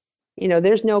that.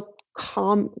 There's no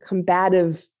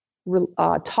combative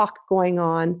talk going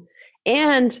on,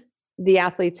 and the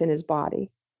athlete's in his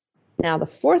body. Now, the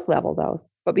fourth level, though.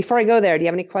 But before I go there, do you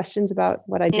have any questions about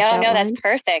what I just outlined? No, that's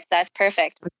perfect. That's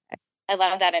perfect. Okay. I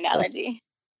love that analogy.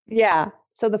 Yeah.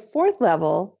 So the fourth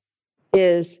level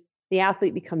is the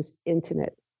athlete becomes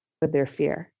intimate with their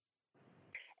fear.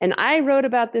 And I wrote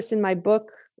about this in my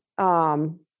book,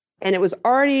 and it was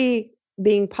already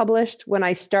being published when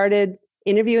I started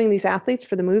interviewing these athletes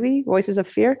for the movie, Voices of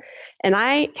Fear. And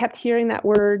I kept hearing that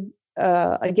word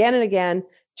again and again,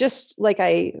 just like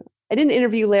I didn't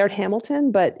interview Laird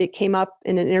Hamilton, but it came up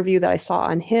in an interview that I saw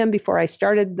on him before I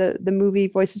started the movie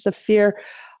Voices of Fear.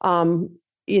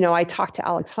 I talked to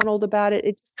Alex Honnold about it.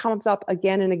 It just comes up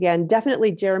again and again.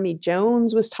 Definitely Jeremy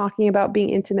Jones was talking about being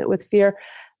intimate with fear.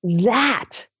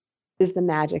 That is the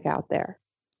magic out there.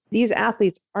 These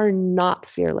athletes are not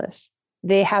fearless.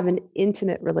 They have an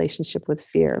intimate relationship with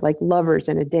fear, like lovers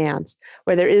in a dance,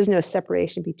 where there is no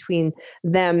separation between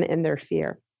them and their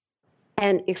fear.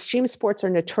 And extreme sports are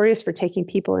notorious for taking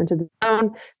people into the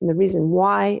zone. And the reason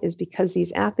why is because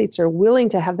these athletes are willing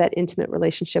to have that intimate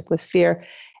relationship with fear.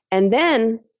 And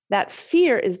then that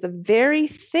fear is the very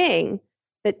thing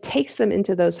that takes them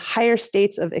into those higher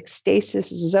states of ecstasis,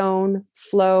 zone,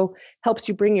 flow, helps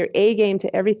you bring your A game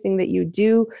to everything that you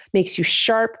do, makes you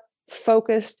sharp,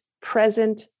 focused,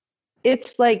 present.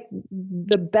 It's like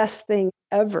the best thing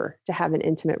ever to have an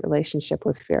intimate relationship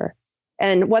with fear.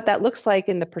 And what that looks like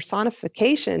in the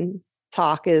personification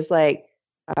talk is like,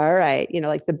 all right,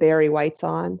 like the Barry White's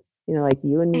on, like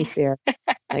you and me, fear.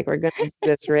 Like, we're going to do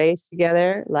this race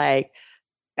together, like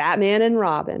Batman and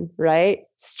Robin, right?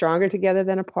 Stronger together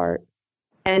than apart.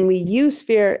 And we use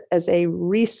fear as a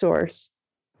resource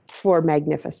for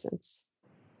magnificence.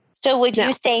 So would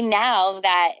you say now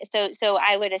that, so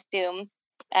I would assume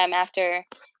after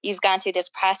you've gone through this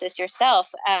process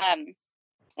yourself,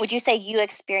 would you say you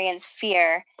experience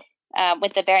fear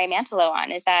with the Barry Manilow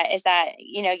on? Is that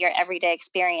your everyday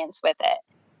experience with it?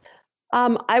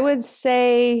 I would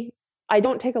say I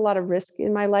don't take a lot of risk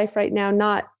in my life right now,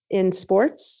 not in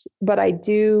sports, but I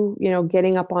do,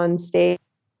 getting up on stage,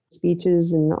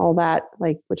 speeches and all that,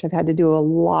 like, which I've had to do a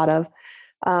lot of.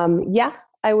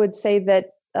 I would say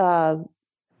that, the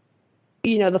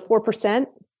 4%,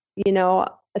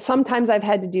 sometimes I've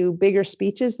had to do bigger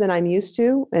speeches than I'm used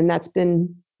to, and that's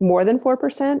been more than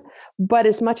 4%. But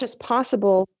as much as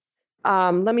possible,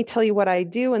 let me tell you what I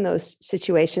do in those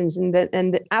situations, and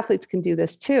the athletes can do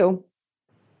this too.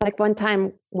 Like one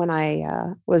time when I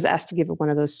was asked to give one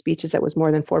of those speeches that was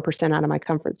more than 4% out of my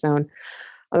comfort zone,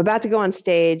 I'm about to go on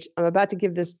stage. I'm about to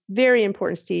give this very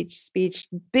important speech,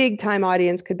 big time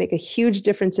audience, could make a huge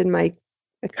difference in my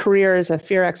career as a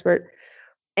fear expert.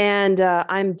 And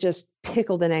I'm just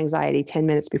pickled in anxiety 10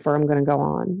 minutes before I'm going to go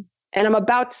on. And I'm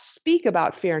about to speak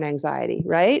about fear and anxiety,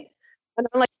 right? And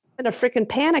I'm like in a freaking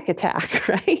panic attack,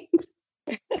 right?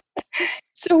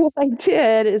 So what I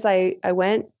did is I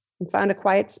went and found a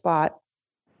quiet spot,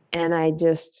 and I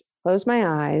just closed my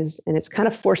eyes, and it's kind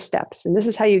of 4 steps. And this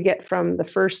is how you get from the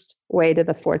first way to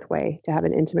the fourth way to have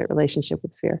an intimate relationship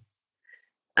with fear.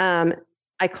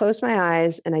 I closed my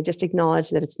eyes and I just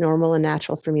acknowledged that it's normal and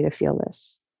natural for me to feel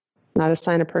this. Not a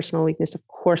sign of personal weakness. Of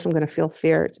course, I'm going to feel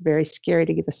fear. It's very scary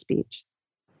to give a speech.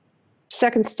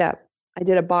 Second step, I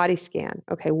did a body scan.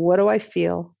 Okay, what do I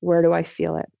feel? Where do I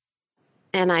feel it?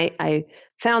 And I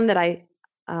found that I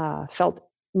felt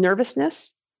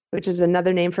nervousness, which is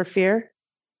another name for fear.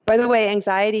 By the way,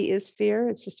 anxiety is fear.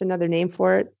 It's just another name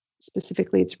for it.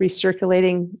 Specifically, it's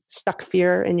recirculating stuck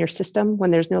fear in your system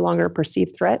when there's no longer a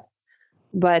perceived threat.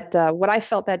 But what I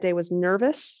felt that day was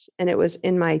nervous, and it was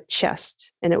in my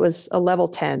chest, and it was a level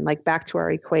 10, like back to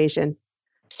our equation.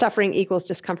 Suffering equals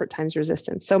discomfort times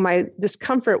resistance. So my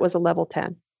discomfort was a level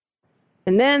 10.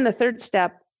 And then the third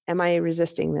step, am I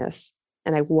resisting this?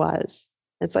 And I was.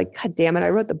 It's like, God damn it, I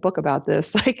wrote the book about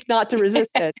this, like not to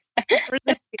resist it.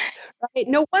 Right?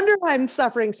 No wonder I'm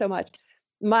suffering so much.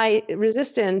 My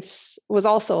resistance was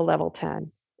also a level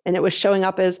 10. And it was showing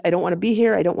up as, I don't want to be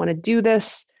here. I don't want to do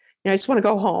this. I just want to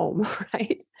go home.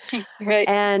 Right. Right.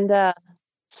 And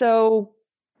so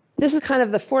this is kind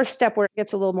of the fourth step where it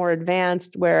gets a little more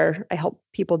advanced, where I help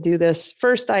people do this.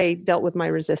 First, I dealt with my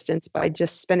resistance by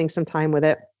just spending some time with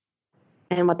it.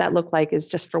 And what that looked like is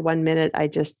just for 1 minute, I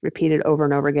just repeated over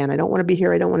and over again. I don't want to be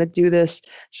here. I don't want to do this. I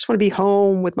just want to be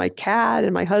home with my cat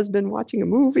and my husband watching a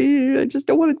movie. I just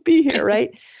don't want to be here.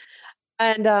 Right.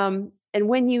 And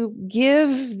when you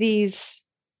give these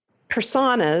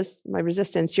personas, my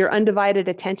resistance, your undivided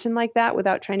attention like that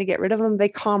without trying to get rid of them, they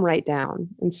calm right down.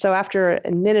 And so after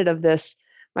a minute of this,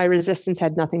 my resistance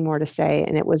had nothing more to say.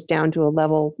 And it was down to a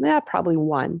level, probably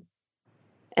 1.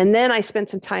 And then I spent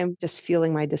some time just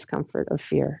feeling my discomfort of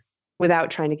fear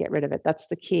without trying to get rid of it. That's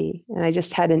the key. And I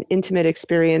just had an intimate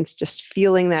experience just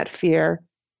feeling that fear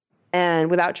and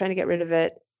without trying to get rid of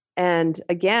it. And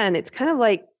again, it's kind of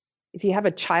like if you have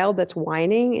a child that's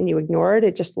whining and you ignore it,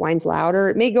 it just whines louder.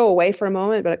 It may go away for a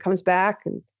moment, but it comes back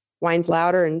and whines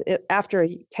louder. And after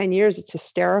 10 years, it's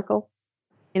hysterical.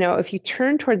 If you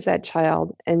turn towards that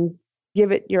child and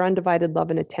give it your undivided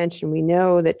love and attention, we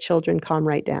know that children calm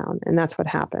right down. And that's what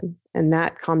happened. And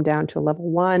that calmed down to a level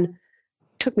 1.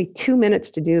 It took me 2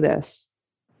 minutes to do this.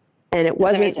 And it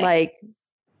wasn't like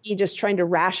me just trying to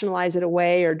rationalize it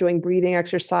away or doing breathing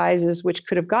exercises, which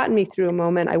could have gotten me through a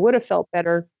moment. I would have felt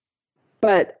better.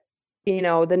 But,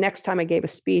 the next time I gave a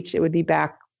speech, it would be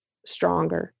back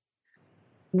stronger.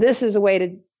 This is a way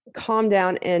to calm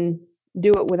down and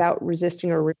do it without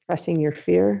resisting or repressing your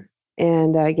fear.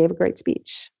 And I gave a great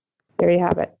speech. There you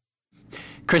have it.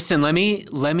 Kristen, let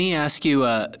me ask you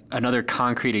another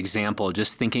concrete example.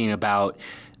 Just thinking about,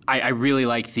 I really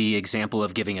like the example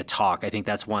of giving a talk. I think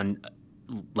that's one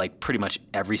like pretty much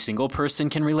every single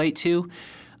person can relate to.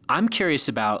 I'm curious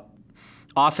about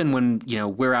often when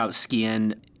we're out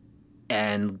skiing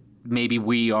and maybe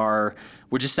we're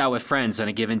just out with friends on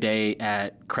a given day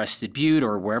at Crested Butte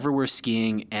or wherever we're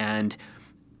skiing, and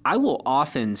I will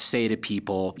often say to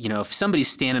people, if somebody's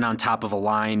standing on top of a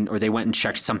line or they went and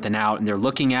checked something out and they're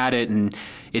looking at it and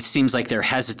it seems like they're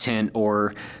hesitant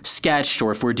or sketched,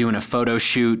 or if we're doing a photo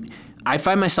shoot, I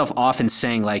find myself often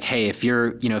saying like, hey, if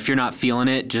you're not feeling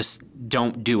it, just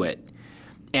don't do it.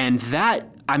 And that,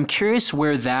 I'm curious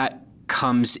where that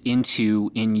comes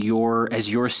into as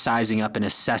you're sizing up and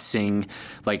assessing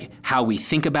like how we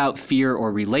think about fear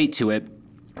or relate to it.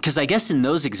 Because I guess in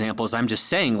those examples, I'm just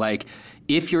saying like,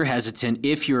 if you're hesitant,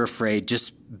 if you're afraid,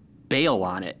 just bail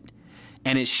on it.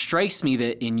 And it strikes me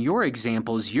that in your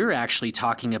examples, you're actually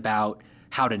talking about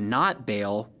how to not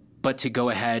bail, but to go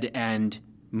ahead and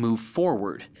move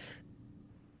forward.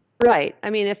 Right. I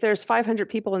mean, if there's 500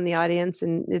 people in the audience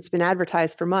and it's been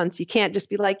advertised for months, you can't just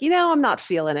be like, I'm not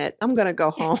feeling it. I'm going to go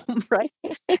home. Right.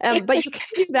 But you can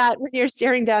do that when you're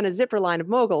staring down a zipper line of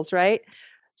moguls. Right.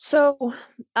 So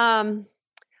I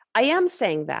am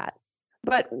saying that,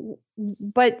 but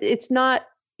it's not,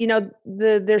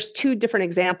 there's 2 different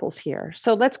examples here.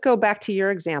 So let's go back to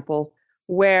your example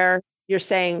where you're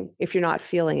saying if you're not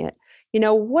feeling it.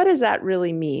 What does that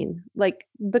really mean? Like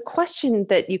the question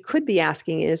that you could be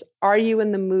asking is, are you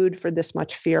in the mood for this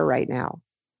much fear right now?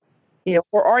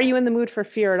 Or are you in the mood for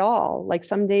fear at all? Like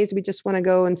some days we just want to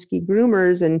go and ski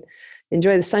groomers and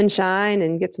enjoy the sunshine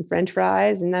and get some French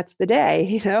fries, and that's the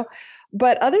day,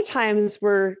 But other times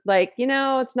we're like,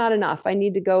 it's not enough. I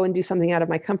need to go and do something out of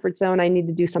my comfort zone. I need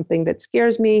to do something that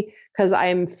scares me because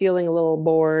I'm feeling a little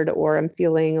bored or I'm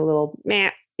feeling a little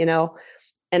meh,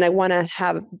 and I want to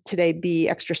have today be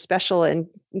extra special and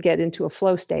get into a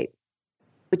flow state.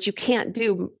 But you can't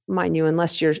do, mind you,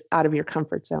 unless you're out of your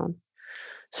comfort zone.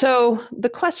 So the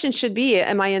question should be,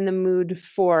 am I in the mood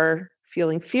for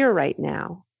feeling fear right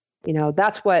now?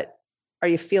 That's what are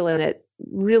you feeling it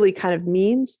really kind of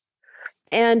means.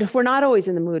 And we're not always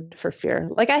in the mood for fear.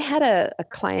 Like I had a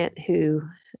client who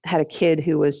had a kid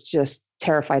who was just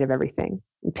terrified of everything,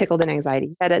 pickled in anxiety.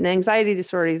 He had an anxiety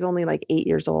disorder. He's only like 8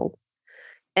 years old.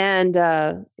 And,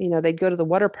 they'd go to the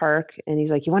water park and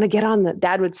he's like,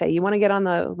 dad would say, you want to get on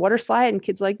the water slide? And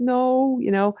kid's like,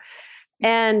 no,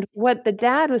 and what the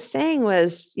dad was saying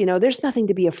was, there's nothing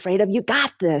to be afraid of. You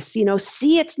got this,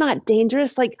 see, it's not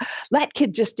dangerous. Like that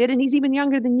kid just did. And he's even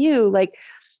younger than you. Like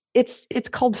it's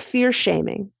called fear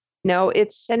shaming.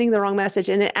 It's sending the wrong message.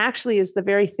 And it actually is the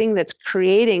very thing that's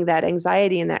creating that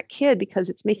anxiety in that kid because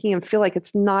it's making him feel like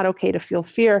it's not okay to feel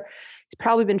fear. He's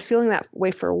probably been feeling that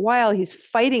way for a while. He's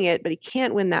fighting it, but he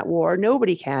can't win that war.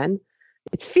 Nobody can.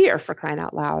 It's fear, for crying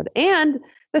out loud. And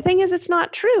the thing is, it's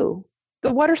not true.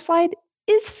 The water slide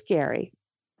is scary.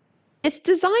 It's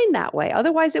designed that way.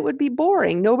 Otherwise, it would be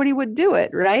boring. Nobody would do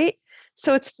it, right?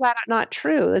 So it's flat out not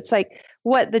true. It's like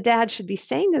what the dad should be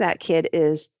saying to that kid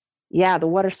is, yeah, the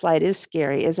water slide is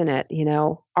scary, isn't it?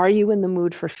 Are you in the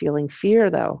mood for feeling fear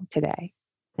though today?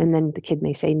 And then the kid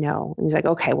may say no. And he's like,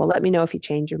 okay, well, let me know if you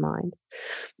change your mind.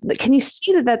 But can you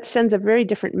see that sends a very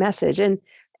different message? And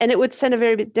it would send a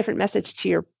very different message to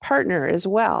your partner as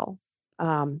well.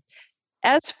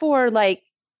 As for like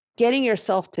getting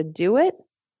yourself to do it,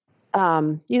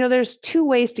 there's two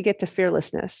ways to get to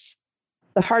fearlessness,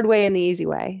 the hard way and the easy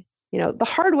way. The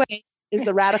hard way is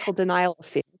the radical denial of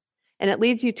fear, and it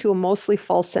leads you to a mostly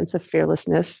false sense of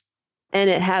fearlessness, and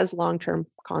it has long-term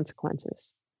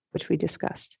consequences, which we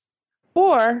discussed.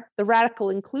 Or the radical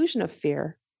inclusion of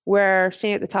fear, where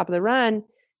standing at the top of the run,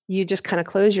 you just kind of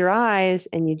close your eyes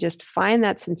and you just find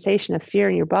that sensation of fear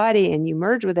in your body and you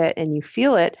merge with it and you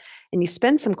feel it and you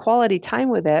spend some quality time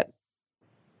with it,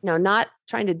 not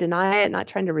trying to deny it, not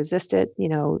trying to resist it,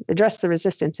 address the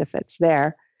resistance if it's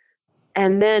there.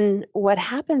 And then what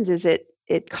happens is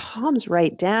it calms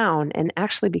right down and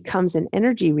actually becomes an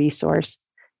energy resource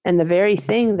and the very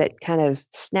thing that kind of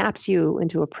snaps you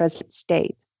into a present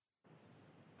state.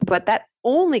 But that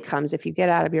only comes if you get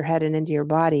out of your head and into your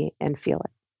body and feel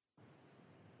it.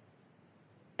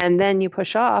 And then you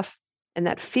push off, and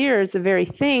that fear is the very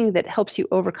thing that helps you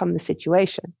overcome the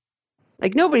situation.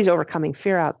 Like nobody's overcoming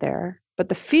fear out there, but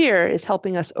the fear is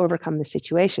helping us overcome the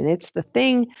situation. It's the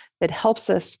thing that helps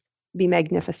us be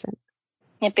magnificent.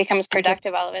 It becomes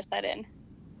productive all of a sudden.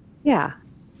 Yeah.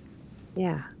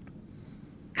 Yeah.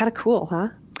 Kind of cool, huh?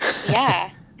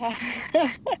 Yeah.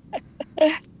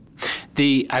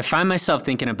 I find myself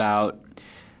thinking about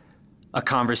a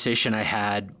conversation I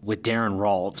had with Darren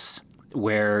Rolfs,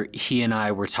 where he and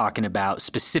I were talking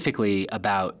specifically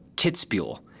about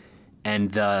Kitzbühel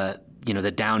and the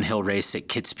downhill race at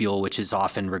Kitzbühel, which is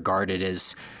often regarded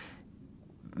as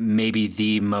maybe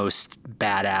the most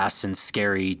badass and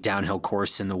scary downhill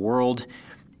course in the world.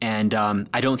 And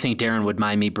I don't think Darren would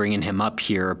mind me bringing him up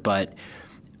here, but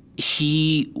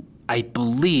I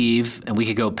believe, and we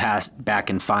could go back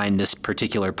and find this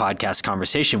particular podcast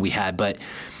conversation we had, but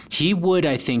he would,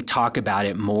 I think, talk about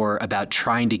it more about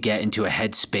trying to get into a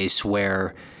headspace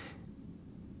where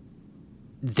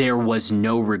there was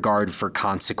no regard for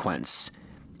consequence.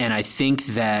 And I think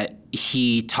that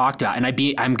he talked about, and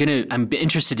I'm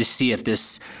interested to see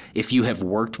if you have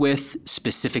worked with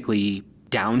specifically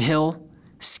downhill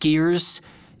skiers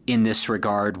in this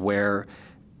regard, where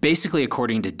basically,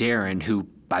 according to Darren, who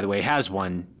by the way has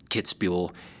won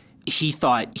Kitzbühel, he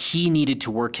thought he needed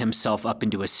to work himself up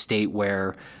into a state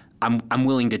where I'm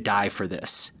willing to die for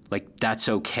this. Like, that's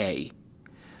okay.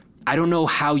 I don't know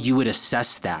how you would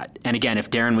assess that. And again, if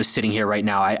Darren was sitting here right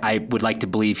now, I would like to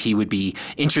believe he would be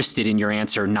interested in your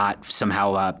answer, not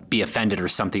somehow be offended or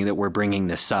something that we're bringing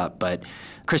this up. But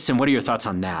Kristen, what are your thoughts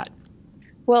on that?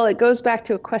 Well, it goes back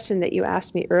to a question that you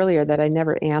asked me earlier that I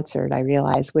never answered, I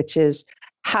realize, which is,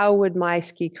 how would my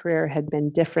ski career have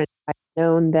been different if I'd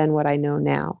known then what I know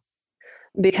now?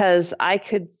 Because I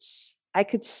could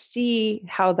see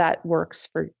how that works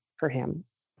for him.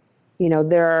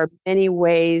 There are many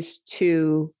ways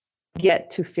to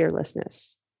get to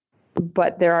fearlessness,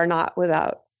 but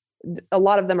a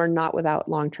lot of them are not without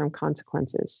long-term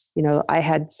consequences. I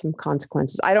had some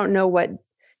consequences. I don't know what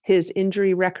his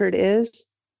injury record is,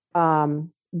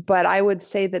 but I would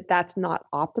say that that's not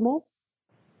optimal.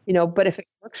 But if it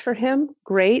works for him,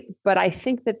 great. But I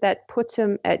think that puts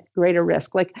him at greater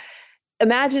risk. Like,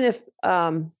 imagine if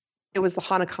it was the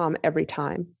Hahnenkamm every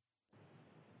time.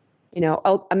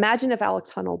 Imagine if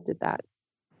Alex Honnold did that,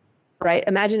 right?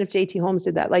 Imagine if JT Holmes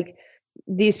did that. Like,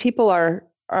 these people are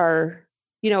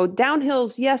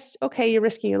downhills. Yes, okay, you're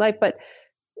risking your life, but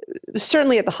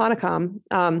certainly at the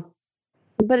Hahnenkamm.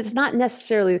 But it's not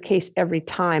necessarily the case every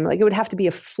time. Like, it would have to be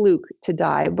a fluke to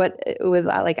die. But with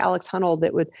like Alex Honnold,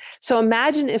 it would. So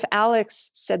imagine if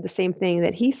Alex said the same thing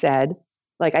that he said,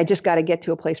 like, I just got to get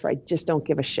to a place where I just don't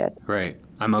give a shit. Right.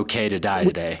 I'm okay to die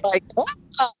today.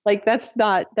 Like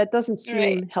that doesn't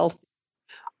seem healthy,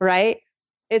 right?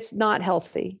 It's not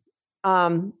healthy.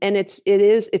 And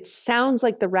it sounds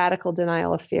like the radical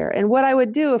denial of fear. And what I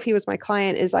would do if he was my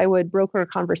client is I would broker a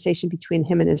conversation between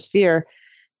him and his fear.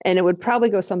 And it would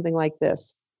probably go something like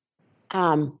this.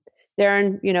 Darren,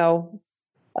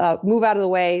 move out of the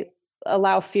way,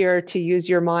 allow fear to use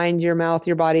your mind, your mouth,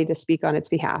 your body to speak on its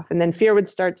behalf. And then fear would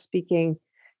start speaking.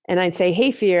 And I'd say,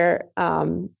 hey, fear,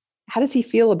 how does he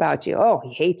feel about you? Oh,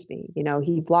 he hates me.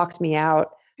 He blocked me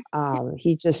out.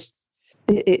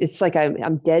 It's like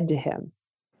I'm dead to him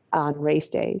on race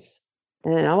days.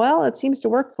 And well, it seems to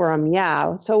work for him.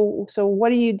 Yeah. So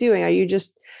what are you doing? Are you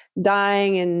just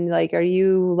dying and like, are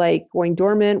you like going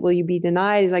dormant? Will you be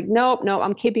denied? He's like, nope,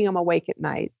 I'm keeping him awake at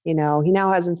night. He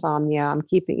now has insomnia. I'm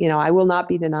keeping, I will not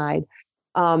be denied.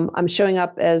 I'm showing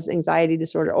up as anxiety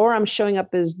disorder, or I'm showing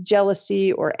up as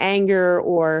jealousy or anger,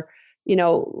 or,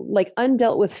 like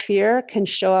undealt with fear can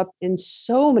show up in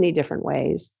so many different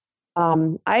ways.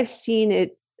 I've seen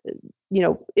it,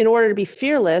 in order to be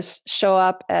fearless, show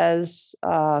up as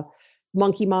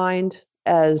monkey mind,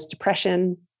 as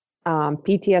depression,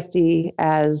 PTSD,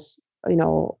 as,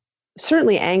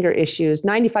 certainly anger issues.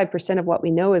 95% of what we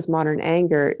know as modern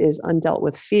anger is undealt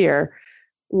with fear.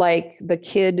 Like the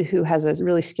kid who has a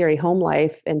really scary home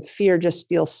life and fear just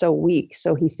feels so weak.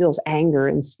 So he feels anger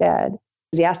instead.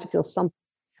 He has to feel something.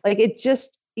 Like it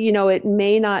just, it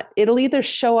may not, it'll either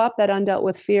show up, that undealt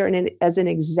with fear, as an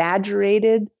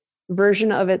exaggerated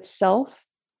version of itself,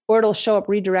 or it'll show up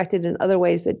redirected in other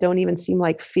ways that don't even seem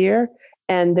like fear.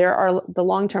 And there are the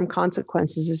long-term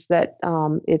consequences is that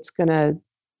it's going to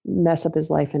mess up his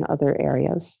life in other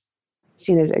areas. I've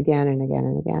seen it again and again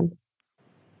and again.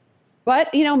 But,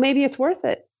 maybe it's worth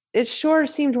it. It sure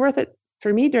seemed worth it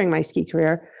for me during my ski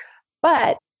career.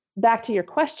 But back to your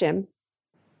question,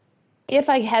 if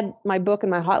I had my book in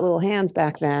my hot little hands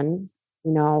back then,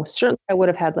 certainly I would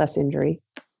have had less injury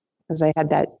because I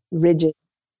had that rigid,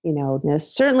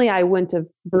 ness. Certainly I wouldn't have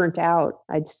burnt out.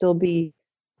 I'd still be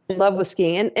in love with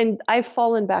skiing. And I've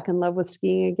fallen back in love with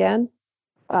skiing again.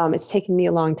 It's taken me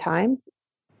a long time.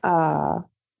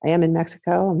 I am in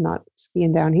Mexico. I'm not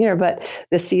skiing down here, but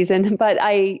this season, but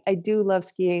I do love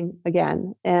skiing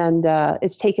again. And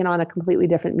it's taken on a completely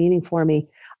different meaning for me.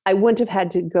 I wouldn't have had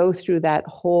to go through that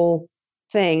whole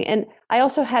thing. And I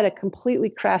also had a completely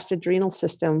crashed adrenal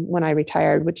system when I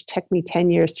retired, which took me 10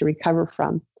 years to recover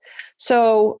from.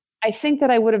 So I think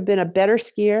that I would have been a better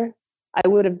skier. I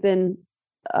would have been,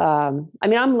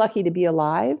 I'm lucky to be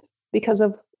alive because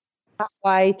of how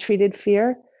I treated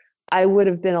fear. I would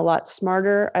have been a lot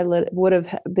smarter. I would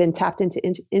have been tapped into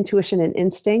intuition and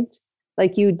instinct.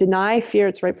 Like you deny fear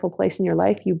its rightful place in your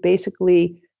life, you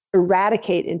basically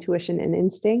eradicate intuition and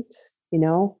instinct,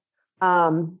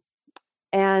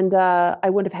 and I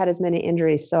wouldn't have had as many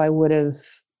injuries. So I would have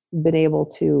been able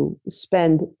to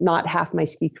spend not half my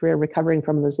ski career recovering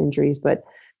from those injuries, but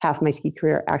half my ski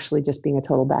career actually just being a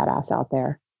total badass out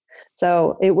there.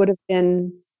 So it would have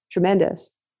been tremendous.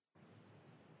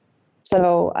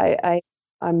 So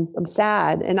I'm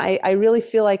sad. And I really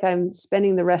feel like I'm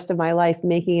spending the rest of my life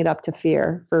making it up to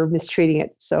fear for mistreating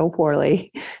it so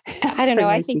poorly. I don't know.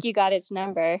 I think you got its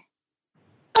number.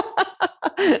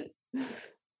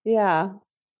 Yeah.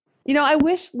 I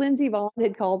wish Lindsey Vonn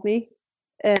had called me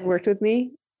and worked with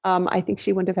me. I think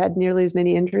she wouldn't have had nearly as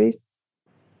many injuries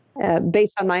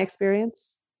based on my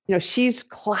experience. She's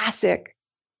classic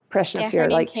depression of fear. Her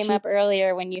name came up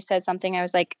earlier when you said something. I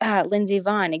was like, Lindsey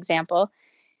Vonn example.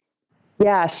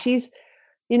 Yeah, she's,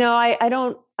 I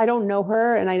don't know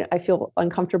her, and I feel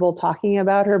uncomfortable talking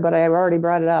about her, but I've already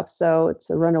brought it up, so it's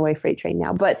a runaway freight train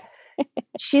now. But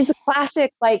she's a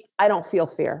classic, like, I don't feel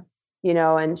fear,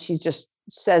 and she just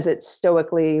says it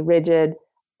stoically, rigid,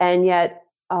 and yet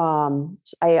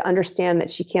I understand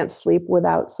that she can't sleep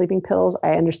without sleeping pills.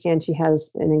 I understand she has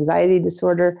an anxiety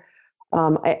disorder.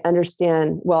 I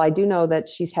understand, I do know that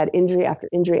she's had injury after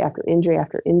injury after injury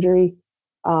after injury,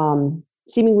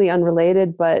 seemingly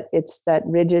unrelated, but it's that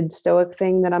rigid stoic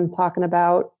thing that I'm talking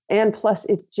about. And plus,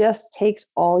 it just takes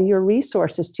all your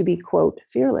resources to be, quote,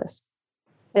 fearless.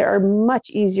 There are much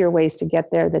easier ways to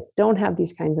get there that don't have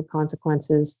these kinds of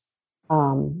consequences.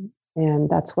 And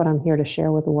that's what I'm here to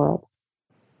share with the world.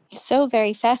 So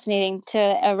very fascinating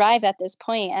to arrive at this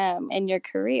point in your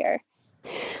career.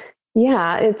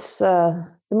 Yeah, it's the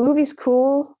movie's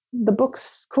cool. The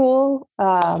book's cool.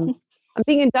 I'm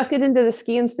being inducted into the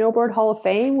Ski and Snowboard Hall of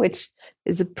Fame, which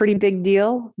is a pretty big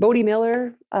deal. Bodie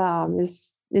Miller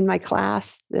is in my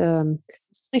class.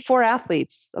 It's only 4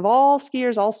 athletes. Of all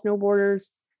skiers, all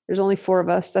snowboarders, there's only 4 of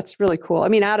us. That's really cool. I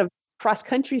mean, out of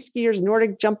cross-country skiers,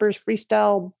 Nordic jumpers,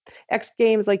 freestyle, X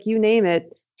Games, like you name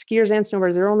it, skiers and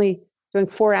snowboarders, they're only doing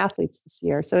 4 athletes this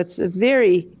year. So it's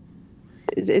very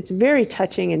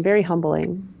touching and very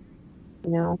humbling,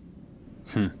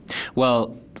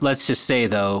 Well, let's just say,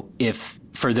 though, if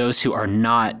for those who are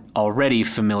not already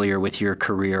familiar with your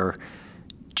career,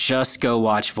 just go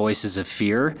watch Voices of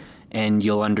Fear and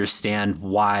you'll understand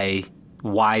why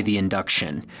the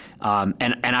induction.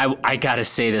 And I got to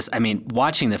say this. I mean,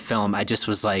 watching the film, I just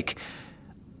was like,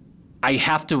 I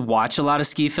have to watch a lot of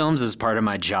ski films as part of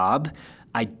my job.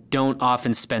 I don't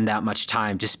often spend that much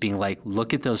time just being like,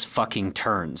 look at those fucking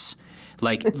turns.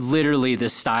 Like literally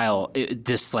this style,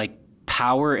 this like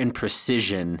power and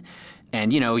precision.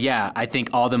 And, yeah, I think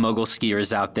all the mogul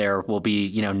skiers out there will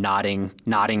be, nodding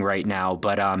right now.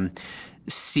 But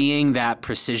seeing that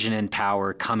precision and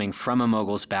power coming from a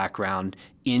mogul's background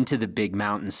into the big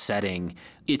mountain setting,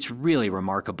 it's really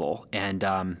remarkable. And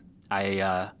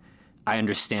I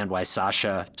understand why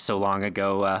Sasha so long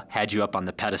ago had you up on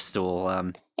the pedestal.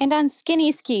 And on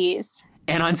skinny skis.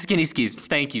 And on skinny skis.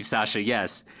 Thank you, Sasha.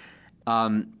 Yes.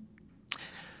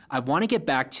 I want to get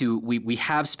back to, we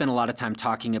have spent a lot of time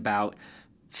talking about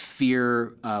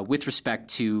fear with respect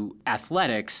to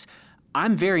athletics.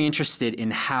 I'm very interested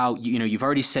in how, you've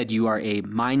already said you are a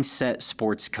mindset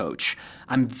sports coach.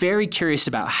 I'm very curious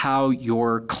about how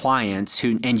your clients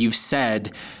and you've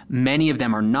said many of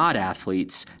them are not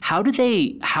athletes, how do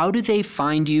they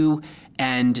find you,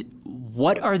 and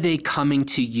what are they coming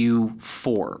to you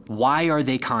for? Why are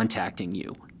they contacting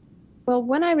you? Well,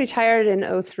 when I retired in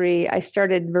 2003, I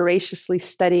started voraciously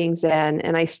studying Zen,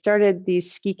 and I started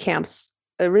these ski camps,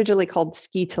 originally called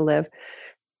Ski to Live,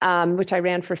 which I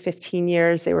ran for 15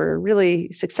 years. They were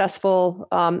really successful,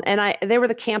 and they were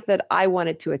the camp that I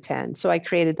wanted to attend, so I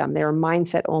created them. They were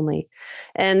mindset only,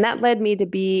 and that led me to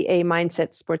be a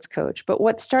mindset sports coach. But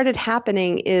what started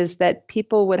happening is that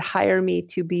people would hire me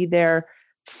to be their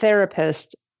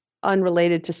therapist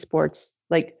unrelated to sports,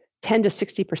 like 10 to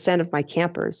 60% of my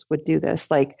campers would do this.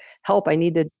 Like, help, I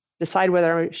need to decide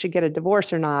whether I should get a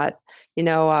divorce or not.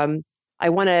 I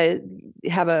want to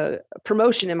have a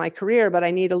promotion in my career, but I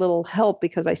need a little help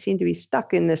because I seem to be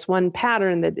stuck in this one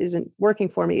pattern that isn't working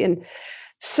for me. And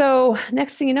so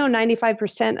next thing you know,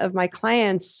 95% of my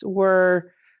clients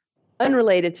were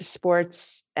unrelated to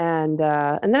sports. And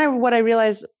then what I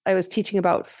realized I was teaching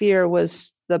about fear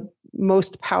was the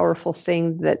most powerful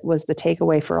thing that was the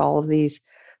takeaway for all of these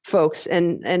folks,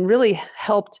 and really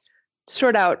helped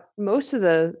sort out most of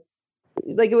the,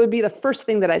 like, it would be the first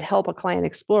thing that I'd help a client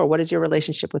explore. What is your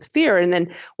relationship with fear? And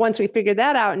then once we figured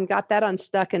that out and got that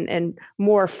unstuck and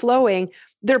more flowing,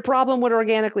 their problem would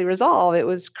organically resolve. It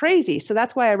was crazy. So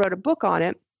that's why I wrote a book on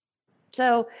it.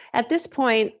 So at this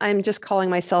point, I'm just calling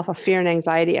myself a fear and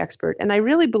anxiety expert. And I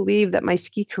really believe that my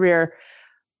ski career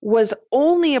was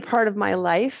only a part of my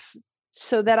life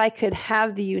so that I could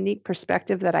have the unique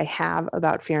perspective that I have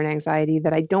about fear and anxiety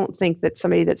that I don't think that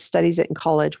somebody that studies it in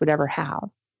college would ever have.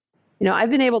 I've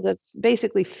been able to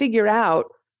basically figure out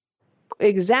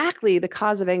exactly the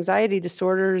cause of anxiety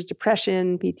disorders,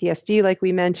 depression, PTSD, like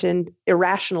we mentioned,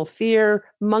 irrational fear,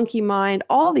 monkey mind,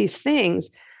 all these things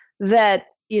that,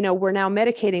 we're now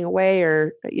medicating away,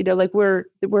 or, like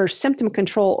we're symptom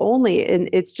control only, and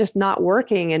it's just not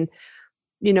working. And,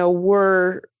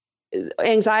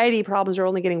 anxiety problems are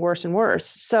only getting worse and worse.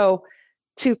 So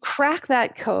to crack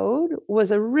that code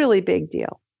was a really big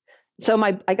deal. So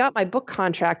I got my book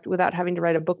contract without having to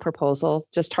write a book proposal.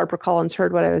 Just HarperCollins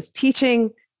heard what I was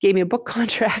teaching, gave me a book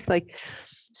contract.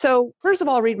 So first of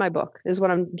all, read my book is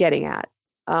what I'm getting at.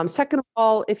 Second of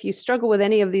all, if you struggle with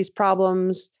any of these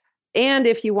problems, and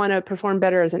if you want to perform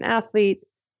better as an athlete,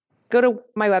 go to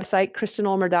my website,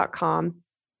 KristenUlmer.com.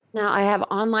 Now, I have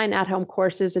online at-home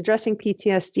courses addressing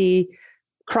PTSD,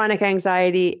 chronic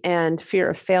anxiety, and fear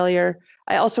of failure.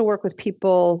 I also work with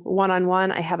people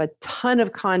one-on-one. I have a ton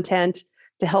of content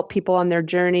to help people on their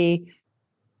journey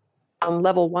from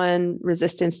level 1,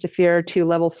 resistance to fear, to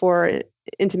level 4,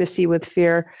 intimacy with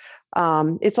fear.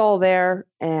 It's all there.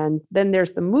 And then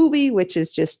there's the movie, which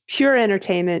is just pure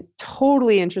entertainment,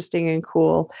 totally interesting and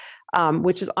cool,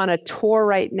 which is on a tour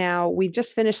right now. We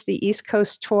just finished the East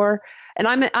Coast tour, and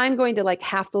I'm going to like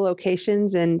half the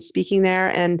locations and speaking there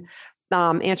and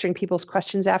answering people's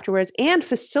questions afterwards and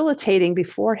facilitating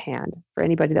beforehand for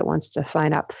anybody that wants to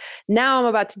sign up. Now I'm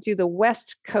about to do the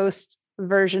West Coast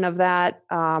version of that.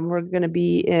 We're going to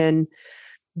be in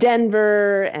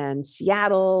Denver and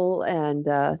Seattle and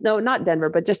no, not Denver,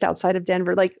 but just outside of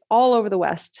Denver, like all over the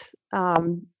West.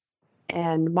 And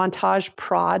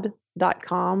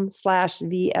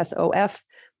montageprod.com/VSOF,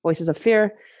 Voices of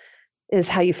Fear, is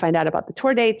how you find out about the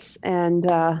tour dates. And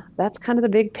that's kind of the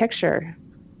big picture.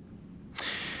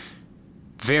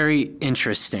 Very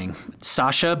interesting.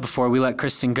 Sasha, before we let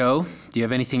Kristen go, do you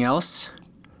have anything else?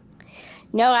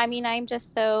 No, I mean, I'm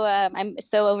just I'm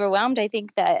so overwhelmed. I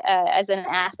think that as an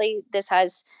athlete, this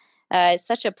has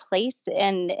such a place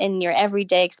in your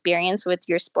everyday experience with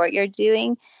your sport you're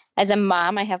doing. As a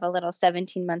mom, I have a little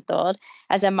 17-month-old.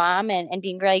 As a mom and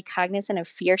being really cognizant of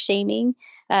fear shaming,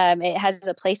 it has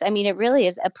a place. I mean, it really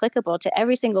is applicable to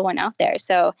every single one out there.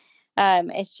 So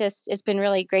it's been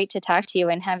really great to talk to you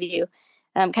and have you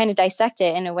kind of dissect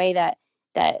it in a way that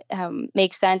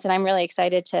makes sense. And I'm really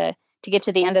excited to to get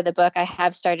to the end of the book. I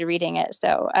have started reading it.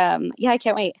 So I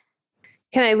can't wait.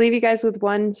 Can I leave you guys with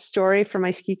one story from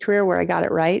my ski career where I got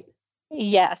it right?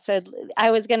 Yeah. So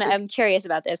I'm curious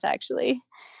about this actually.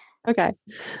 Okay.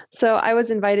 So I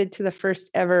was invited to the first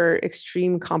ever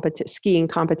extreme skiing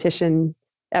competition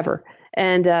ever.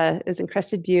 And it was in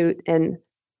Crested Butte. And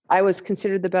I was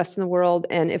considered the best in the world.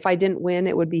 And if I didn't win,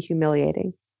 it would be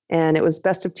humiliating. And it was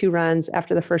best of 2 runs.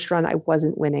 After the first run, I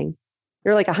wasn't winning.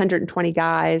 There were like 120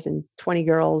 guys and 20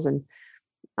 girls. And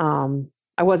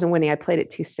I wasn't winning. I played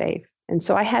it too safe. And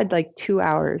so I had like 2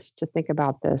 hours to think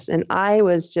about this. And I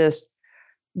was just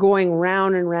going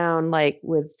round and round, like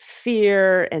with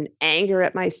fear and anger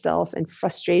at myself and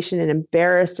frustration and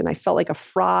embarrassed. And I felt like a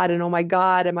fraud. And oh my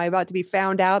God, am I about to be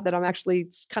found out that I'm actually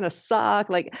kind of suck?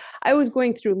 Like I was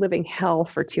going through living hell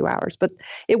for 2 hours, but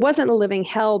it wasn't a living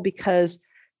hell because,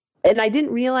 and I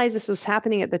didn't realize this was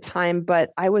happening at the time,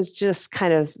 but I was just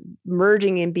kind of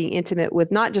merging and being intimate with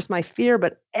not just my fear,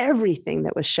 but everything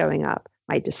that was showing up,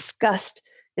 my disgust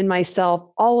in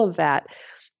myself, all of that.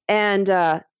 And,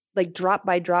 like drop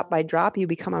by drop by drop, you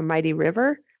become a mighty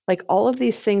river. Like all of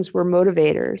these things were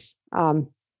motivators.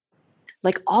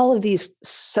 Like all of these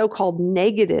so-called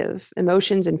negative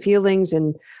emotions and feelings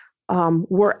and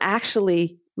were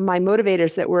actually my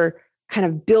motivators that were kind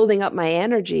of building up my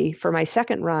energy for my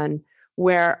second run,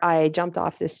 where I jumped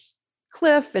off this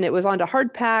cliff and it was onto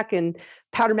hardpack, and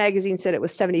Powder Magazine said it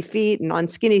was 70 feet. And on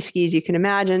skinny skis, you can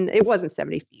imagine it wasn't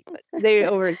 70 feet, but they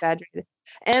over-exaggerated.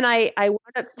 And I wound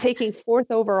up taking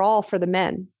 4th overall for the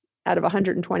men out of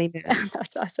 120 men.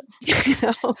 That's awesome. You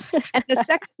know? And the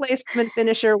second place women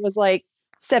finisher was like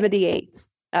 78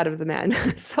 out of the men.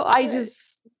 So I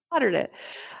just slaughtered it.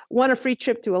 Won a free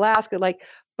trip to Alaska.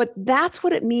 But that's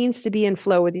what it means to be in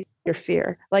flow with your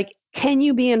fear. Like, can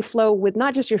you be in flow with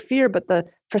not just your fear, but the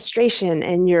frustration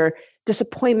and your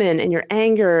disappointment and your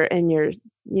anger and your,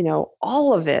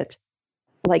 all of it?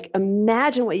 Like,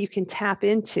 imagine what you can tap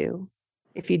into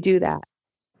if you do that.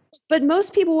 But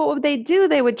most people, what would they do?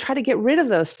 They would try to get rid of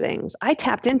those things. I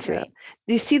tapped into it.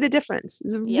 Do you see the difference?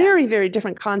 It's a very, very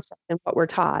different concept than what we're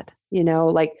taught,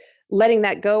 like letting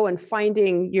that go and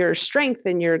finding your strength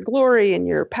and your glory and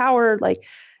your power. Like,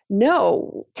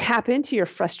 no, tap into your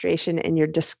frustration and your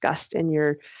disgust and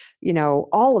your,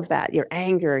 all of that, your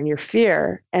anger and your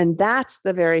fear. And that's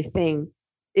the very thing,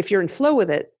 if you're in flow with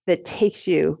it, that takes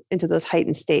you into those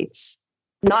heightened states.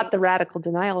 Not the radical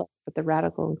denial, but the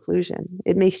radical inclusion.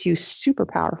 It makes you super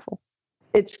powerful.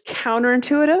 It's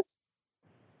counterintuitive.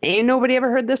 Ain't nobody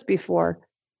ever heard this before,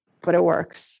 but it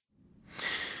works.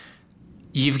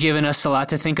 You've given us a lot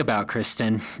to think about,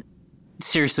 Kristen.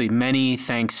 Seriously, many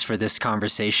thanks for this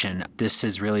conversation. This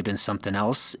has really been something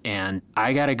else, and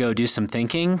I got to go do some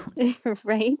thinking.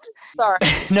 Right? Sorry.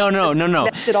 No.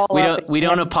 We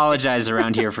don't Yeah. apologize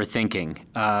around here for thinking.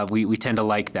 We tend to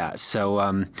like that. So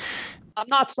I'm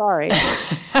not sorry.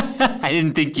 I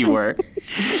didn't think you were.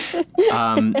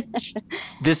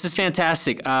 This is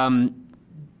fantastic. God,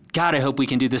 I hope we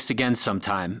can do this again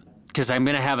sometime, because I'm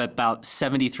going to have about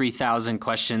 73,000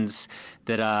 questions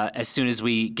that as soon as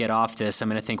we get off this, I'm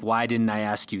going to think, why didn't I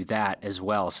ask you that as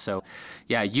well? So,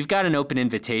 yeah, you've got an open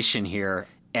invitation here.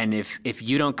 And if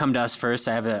you don't come to us first,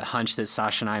 I have a hunch that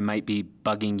Sasha and I might be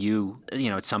bugging you,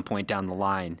 at some point down the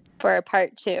line. For a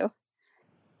part 2.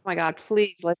 Oh my God,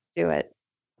 please, let's do it.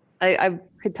 I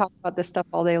could talk about this stuff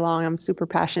all day long. I'm super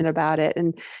passionate about it.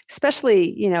 And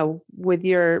especially, with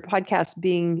your podcast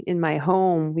being in my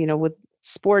home, with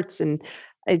sports, and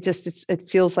it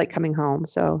feels like coming home.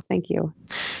 So thank you.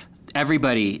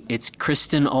 Everybody, it's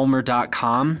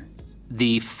KristenUlmer.com.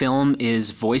 The film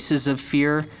is Voices of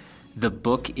Fear. The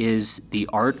book is The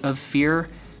Art of Fear.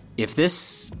 If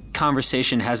this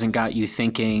conversation hasn't got you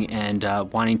thinking and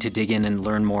wanting to dig in and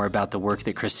learn more about the work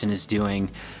that Kristen is doing,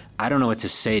 I don't know what to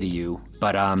say to you,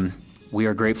 but we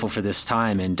are grateful for this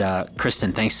time. And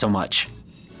Kristen, thanks so much.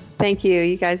 Thank you.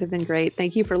 You guys have been great.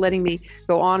 Thank you for letting me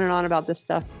go on and on about this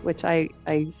stuff, which I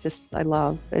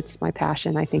love. It's my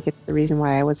passion. I think it's the reason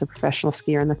why I was a professional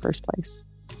skier in the first place.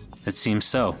 It seems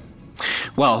so.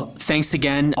 Well, thanks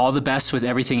again. All the best with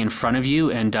everything in front of you.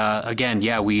 And again,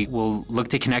 we will look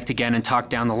to connect again and talk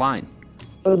down the line.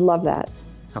 I would love that.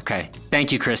 Okay.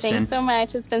 Thank you, Kristen. Thanks so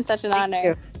much. It's been such an honor.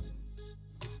 You.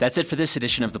 That's it for this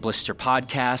edition of the Blister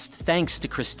Podcast. Thanks to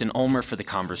Kristen Ulmer for the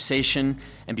conversation.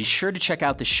 And be sure to check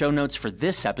out the show notes for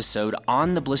this episode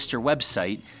on the Blister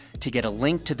website to get a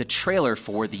link to the trailer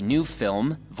for the new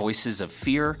film, Voices of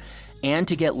Fear, and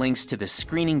to get links to the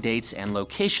screening dates and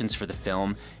locations for the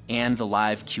film and the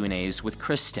live Q&As with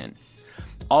Kristen.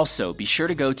 Also, be sure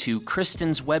to go to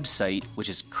Kristen's website, which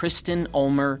is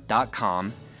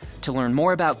KristenUlmer.com, To learn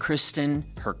more about Kristen,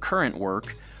 her current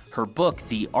work, her book,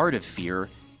 The Art of Fear,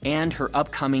 and her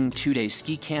upcoming 2-day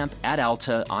ski camp at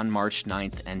Alta on March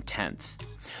 9th and 10th.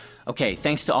 Okay,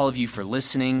 thanks to all of you for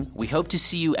listening. We hope to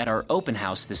see you at our open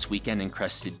house this weekend in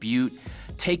Crested Butte.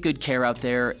 Take good care out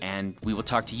there, and we will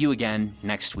talk to you again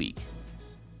next week.